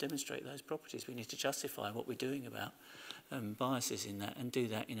 we need to demonstrate those properties. We need to justify what we're doing about biases in that and do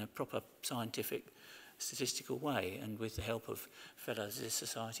that in a proper scientific, statistical way. And with the help of fellows of this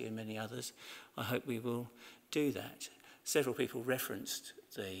society and many others, I hope we will do that. Several people referenced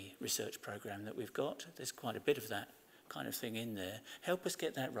the research programme that we've got. There's quite a bit of that kind of thing in there. Help us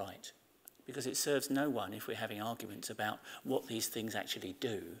get that right, because it serves no one if we're having arguments about what these things actually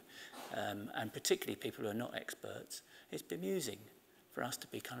do, and particularly people who are not experts. It's bemusing for us to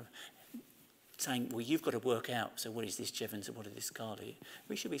be kind of saying, well, you've got to work out, so what is this Jevons and what is this Scarlett?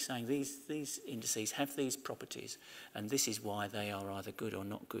 We should be saying these indices have these properties, and this is why they are either good or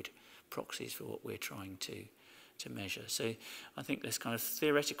not good proxies for what we're trying to measure. So I think this kind of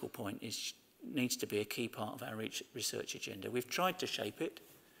theoretical point needs to be a key part of our research agenda. We've tried to shape it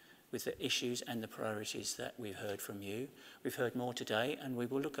with the issues and the priorities that we've heard from you. We've heard more today, and we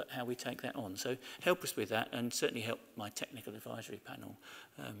will look at how we take that on. So help us with that, and certainly help my technical advisory panel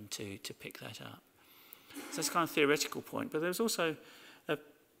to pick that up. So it's kind of theoretical point, but there's also a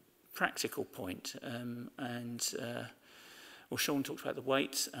practical point. Well, Sean talked about the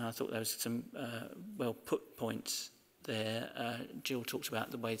weights, and I thought there was some well-put points there. Jill talked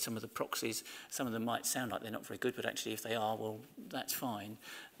about the way some of the proxies, some of them might sound like they're not very good, but actually if they are, well, that's fine.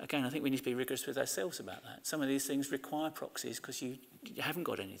 Again, I think we need to be rigorous with ourselves about that. Some of these things require proxies because you haven't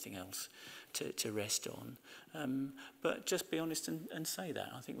got anything else to rest on. But just be honest and say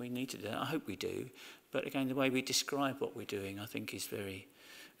that. I think we need to do that. I hope we do. But again, the way we describe what we're doing, I think is very,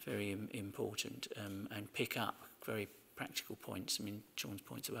 very important, and pick up very practical points. I mean, Sean's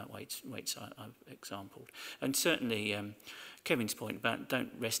points about weights I've exampled. And certainly Kevin's point about don't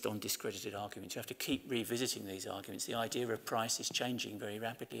rest on discredited arguments. You have to keep revisiting these arguments. The idea of price is changing very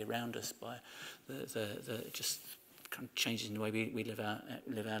rapidly around us by the just kind of changes in the way we live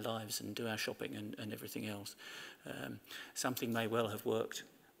our lives and do our shopping and everything else. Something may well have worked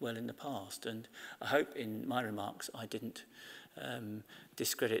well in the past, and I hope in my remarks I didn't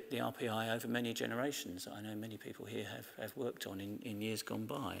discredit the RPI over many generations. I know many people here have worked on in years gone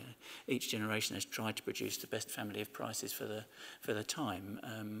by. Each generation has tried to produce the best family of prices for the time,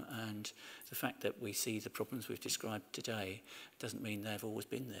 and the fact that we see the problems we've described today doesn't mean they've always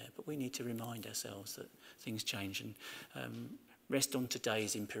been there, but we need to remind ourselves that things change, and rest on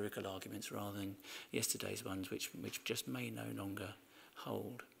today's empirical arguments rather than yesterday's ones, which just may no longer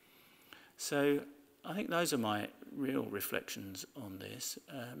hold. So I think those are my real reflections on this.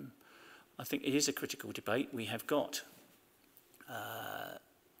 I think it is a critical debate. We have got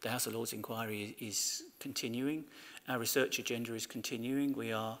the House of Lords inquiry is continuing. Our research agenda is continuing.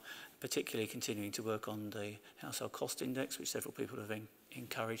 We are particularly continuing to work on the household cost index, which several people have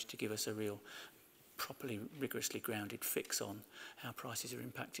encouraged to give us a real, properly, rigorously grounded fix on how prices are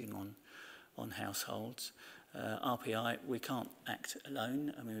impacting on households. RPI, we can't act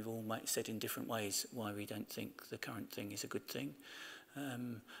alone. I mean, we've all said in different ways why we don't think the current thing is a good thing.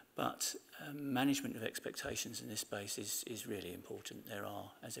 But management of expectations in this space is really important. There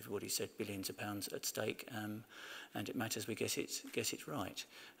are, as everybody said, billions of pounds at stake, and it matters we get it right.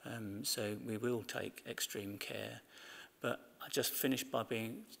 So we will take extreme care. But I just finished by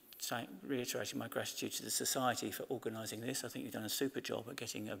reiterating my gratitude to the Society for organising this. I think you've done a super job at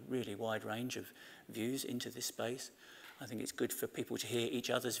getting a really wide range of views into this space. I think it's good for people to hear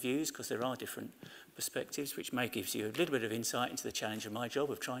each other's views because there are different perspectives, which may give you a little bit of insight into the challenge of my job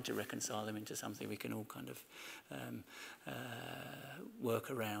of trying to reconcile them into something we can all kind of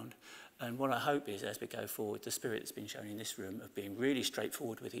work around. And what I hope is, as we go forward, the spirit that's been shown in this room of being really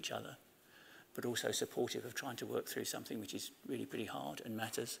straightforward with each other, but also supportive of trying to work through something which is really pretty hard and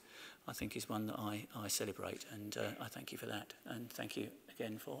matters, I think is one that I celebrate, and I thank you for that, and thank you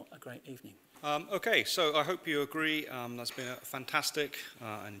again for a great evening. Okay, so I hope you agree. That's been a fantastic,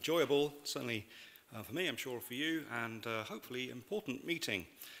 enjoyable, certainly for me, I'm sure for you, and hopefully important meeting.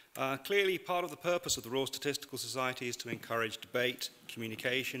 Clearly, part of the purpose of the Royal Statistical Society is to encourage debate,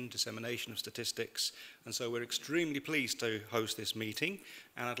 communication, dissemination of statistics, and so we're extremely pleased to host this meeting,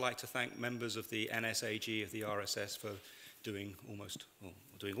 and I'd like to thank members of the NSAG of the RSS for doing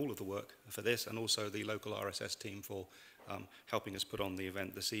all of the work for this, and also the local RSS team for helping us put on the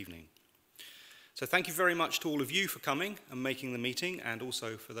event this evening. So thank you very much to all of you for coming and making the meeting, and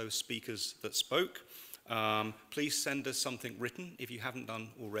also for those speakers that spoke. Please send us something written if you haven't done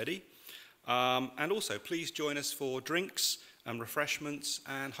already. And also, please join us for drinks and refreshments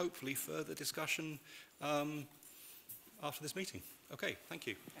and hopefully further discussion after this meeting. Okay, thank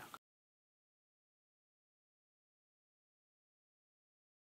you.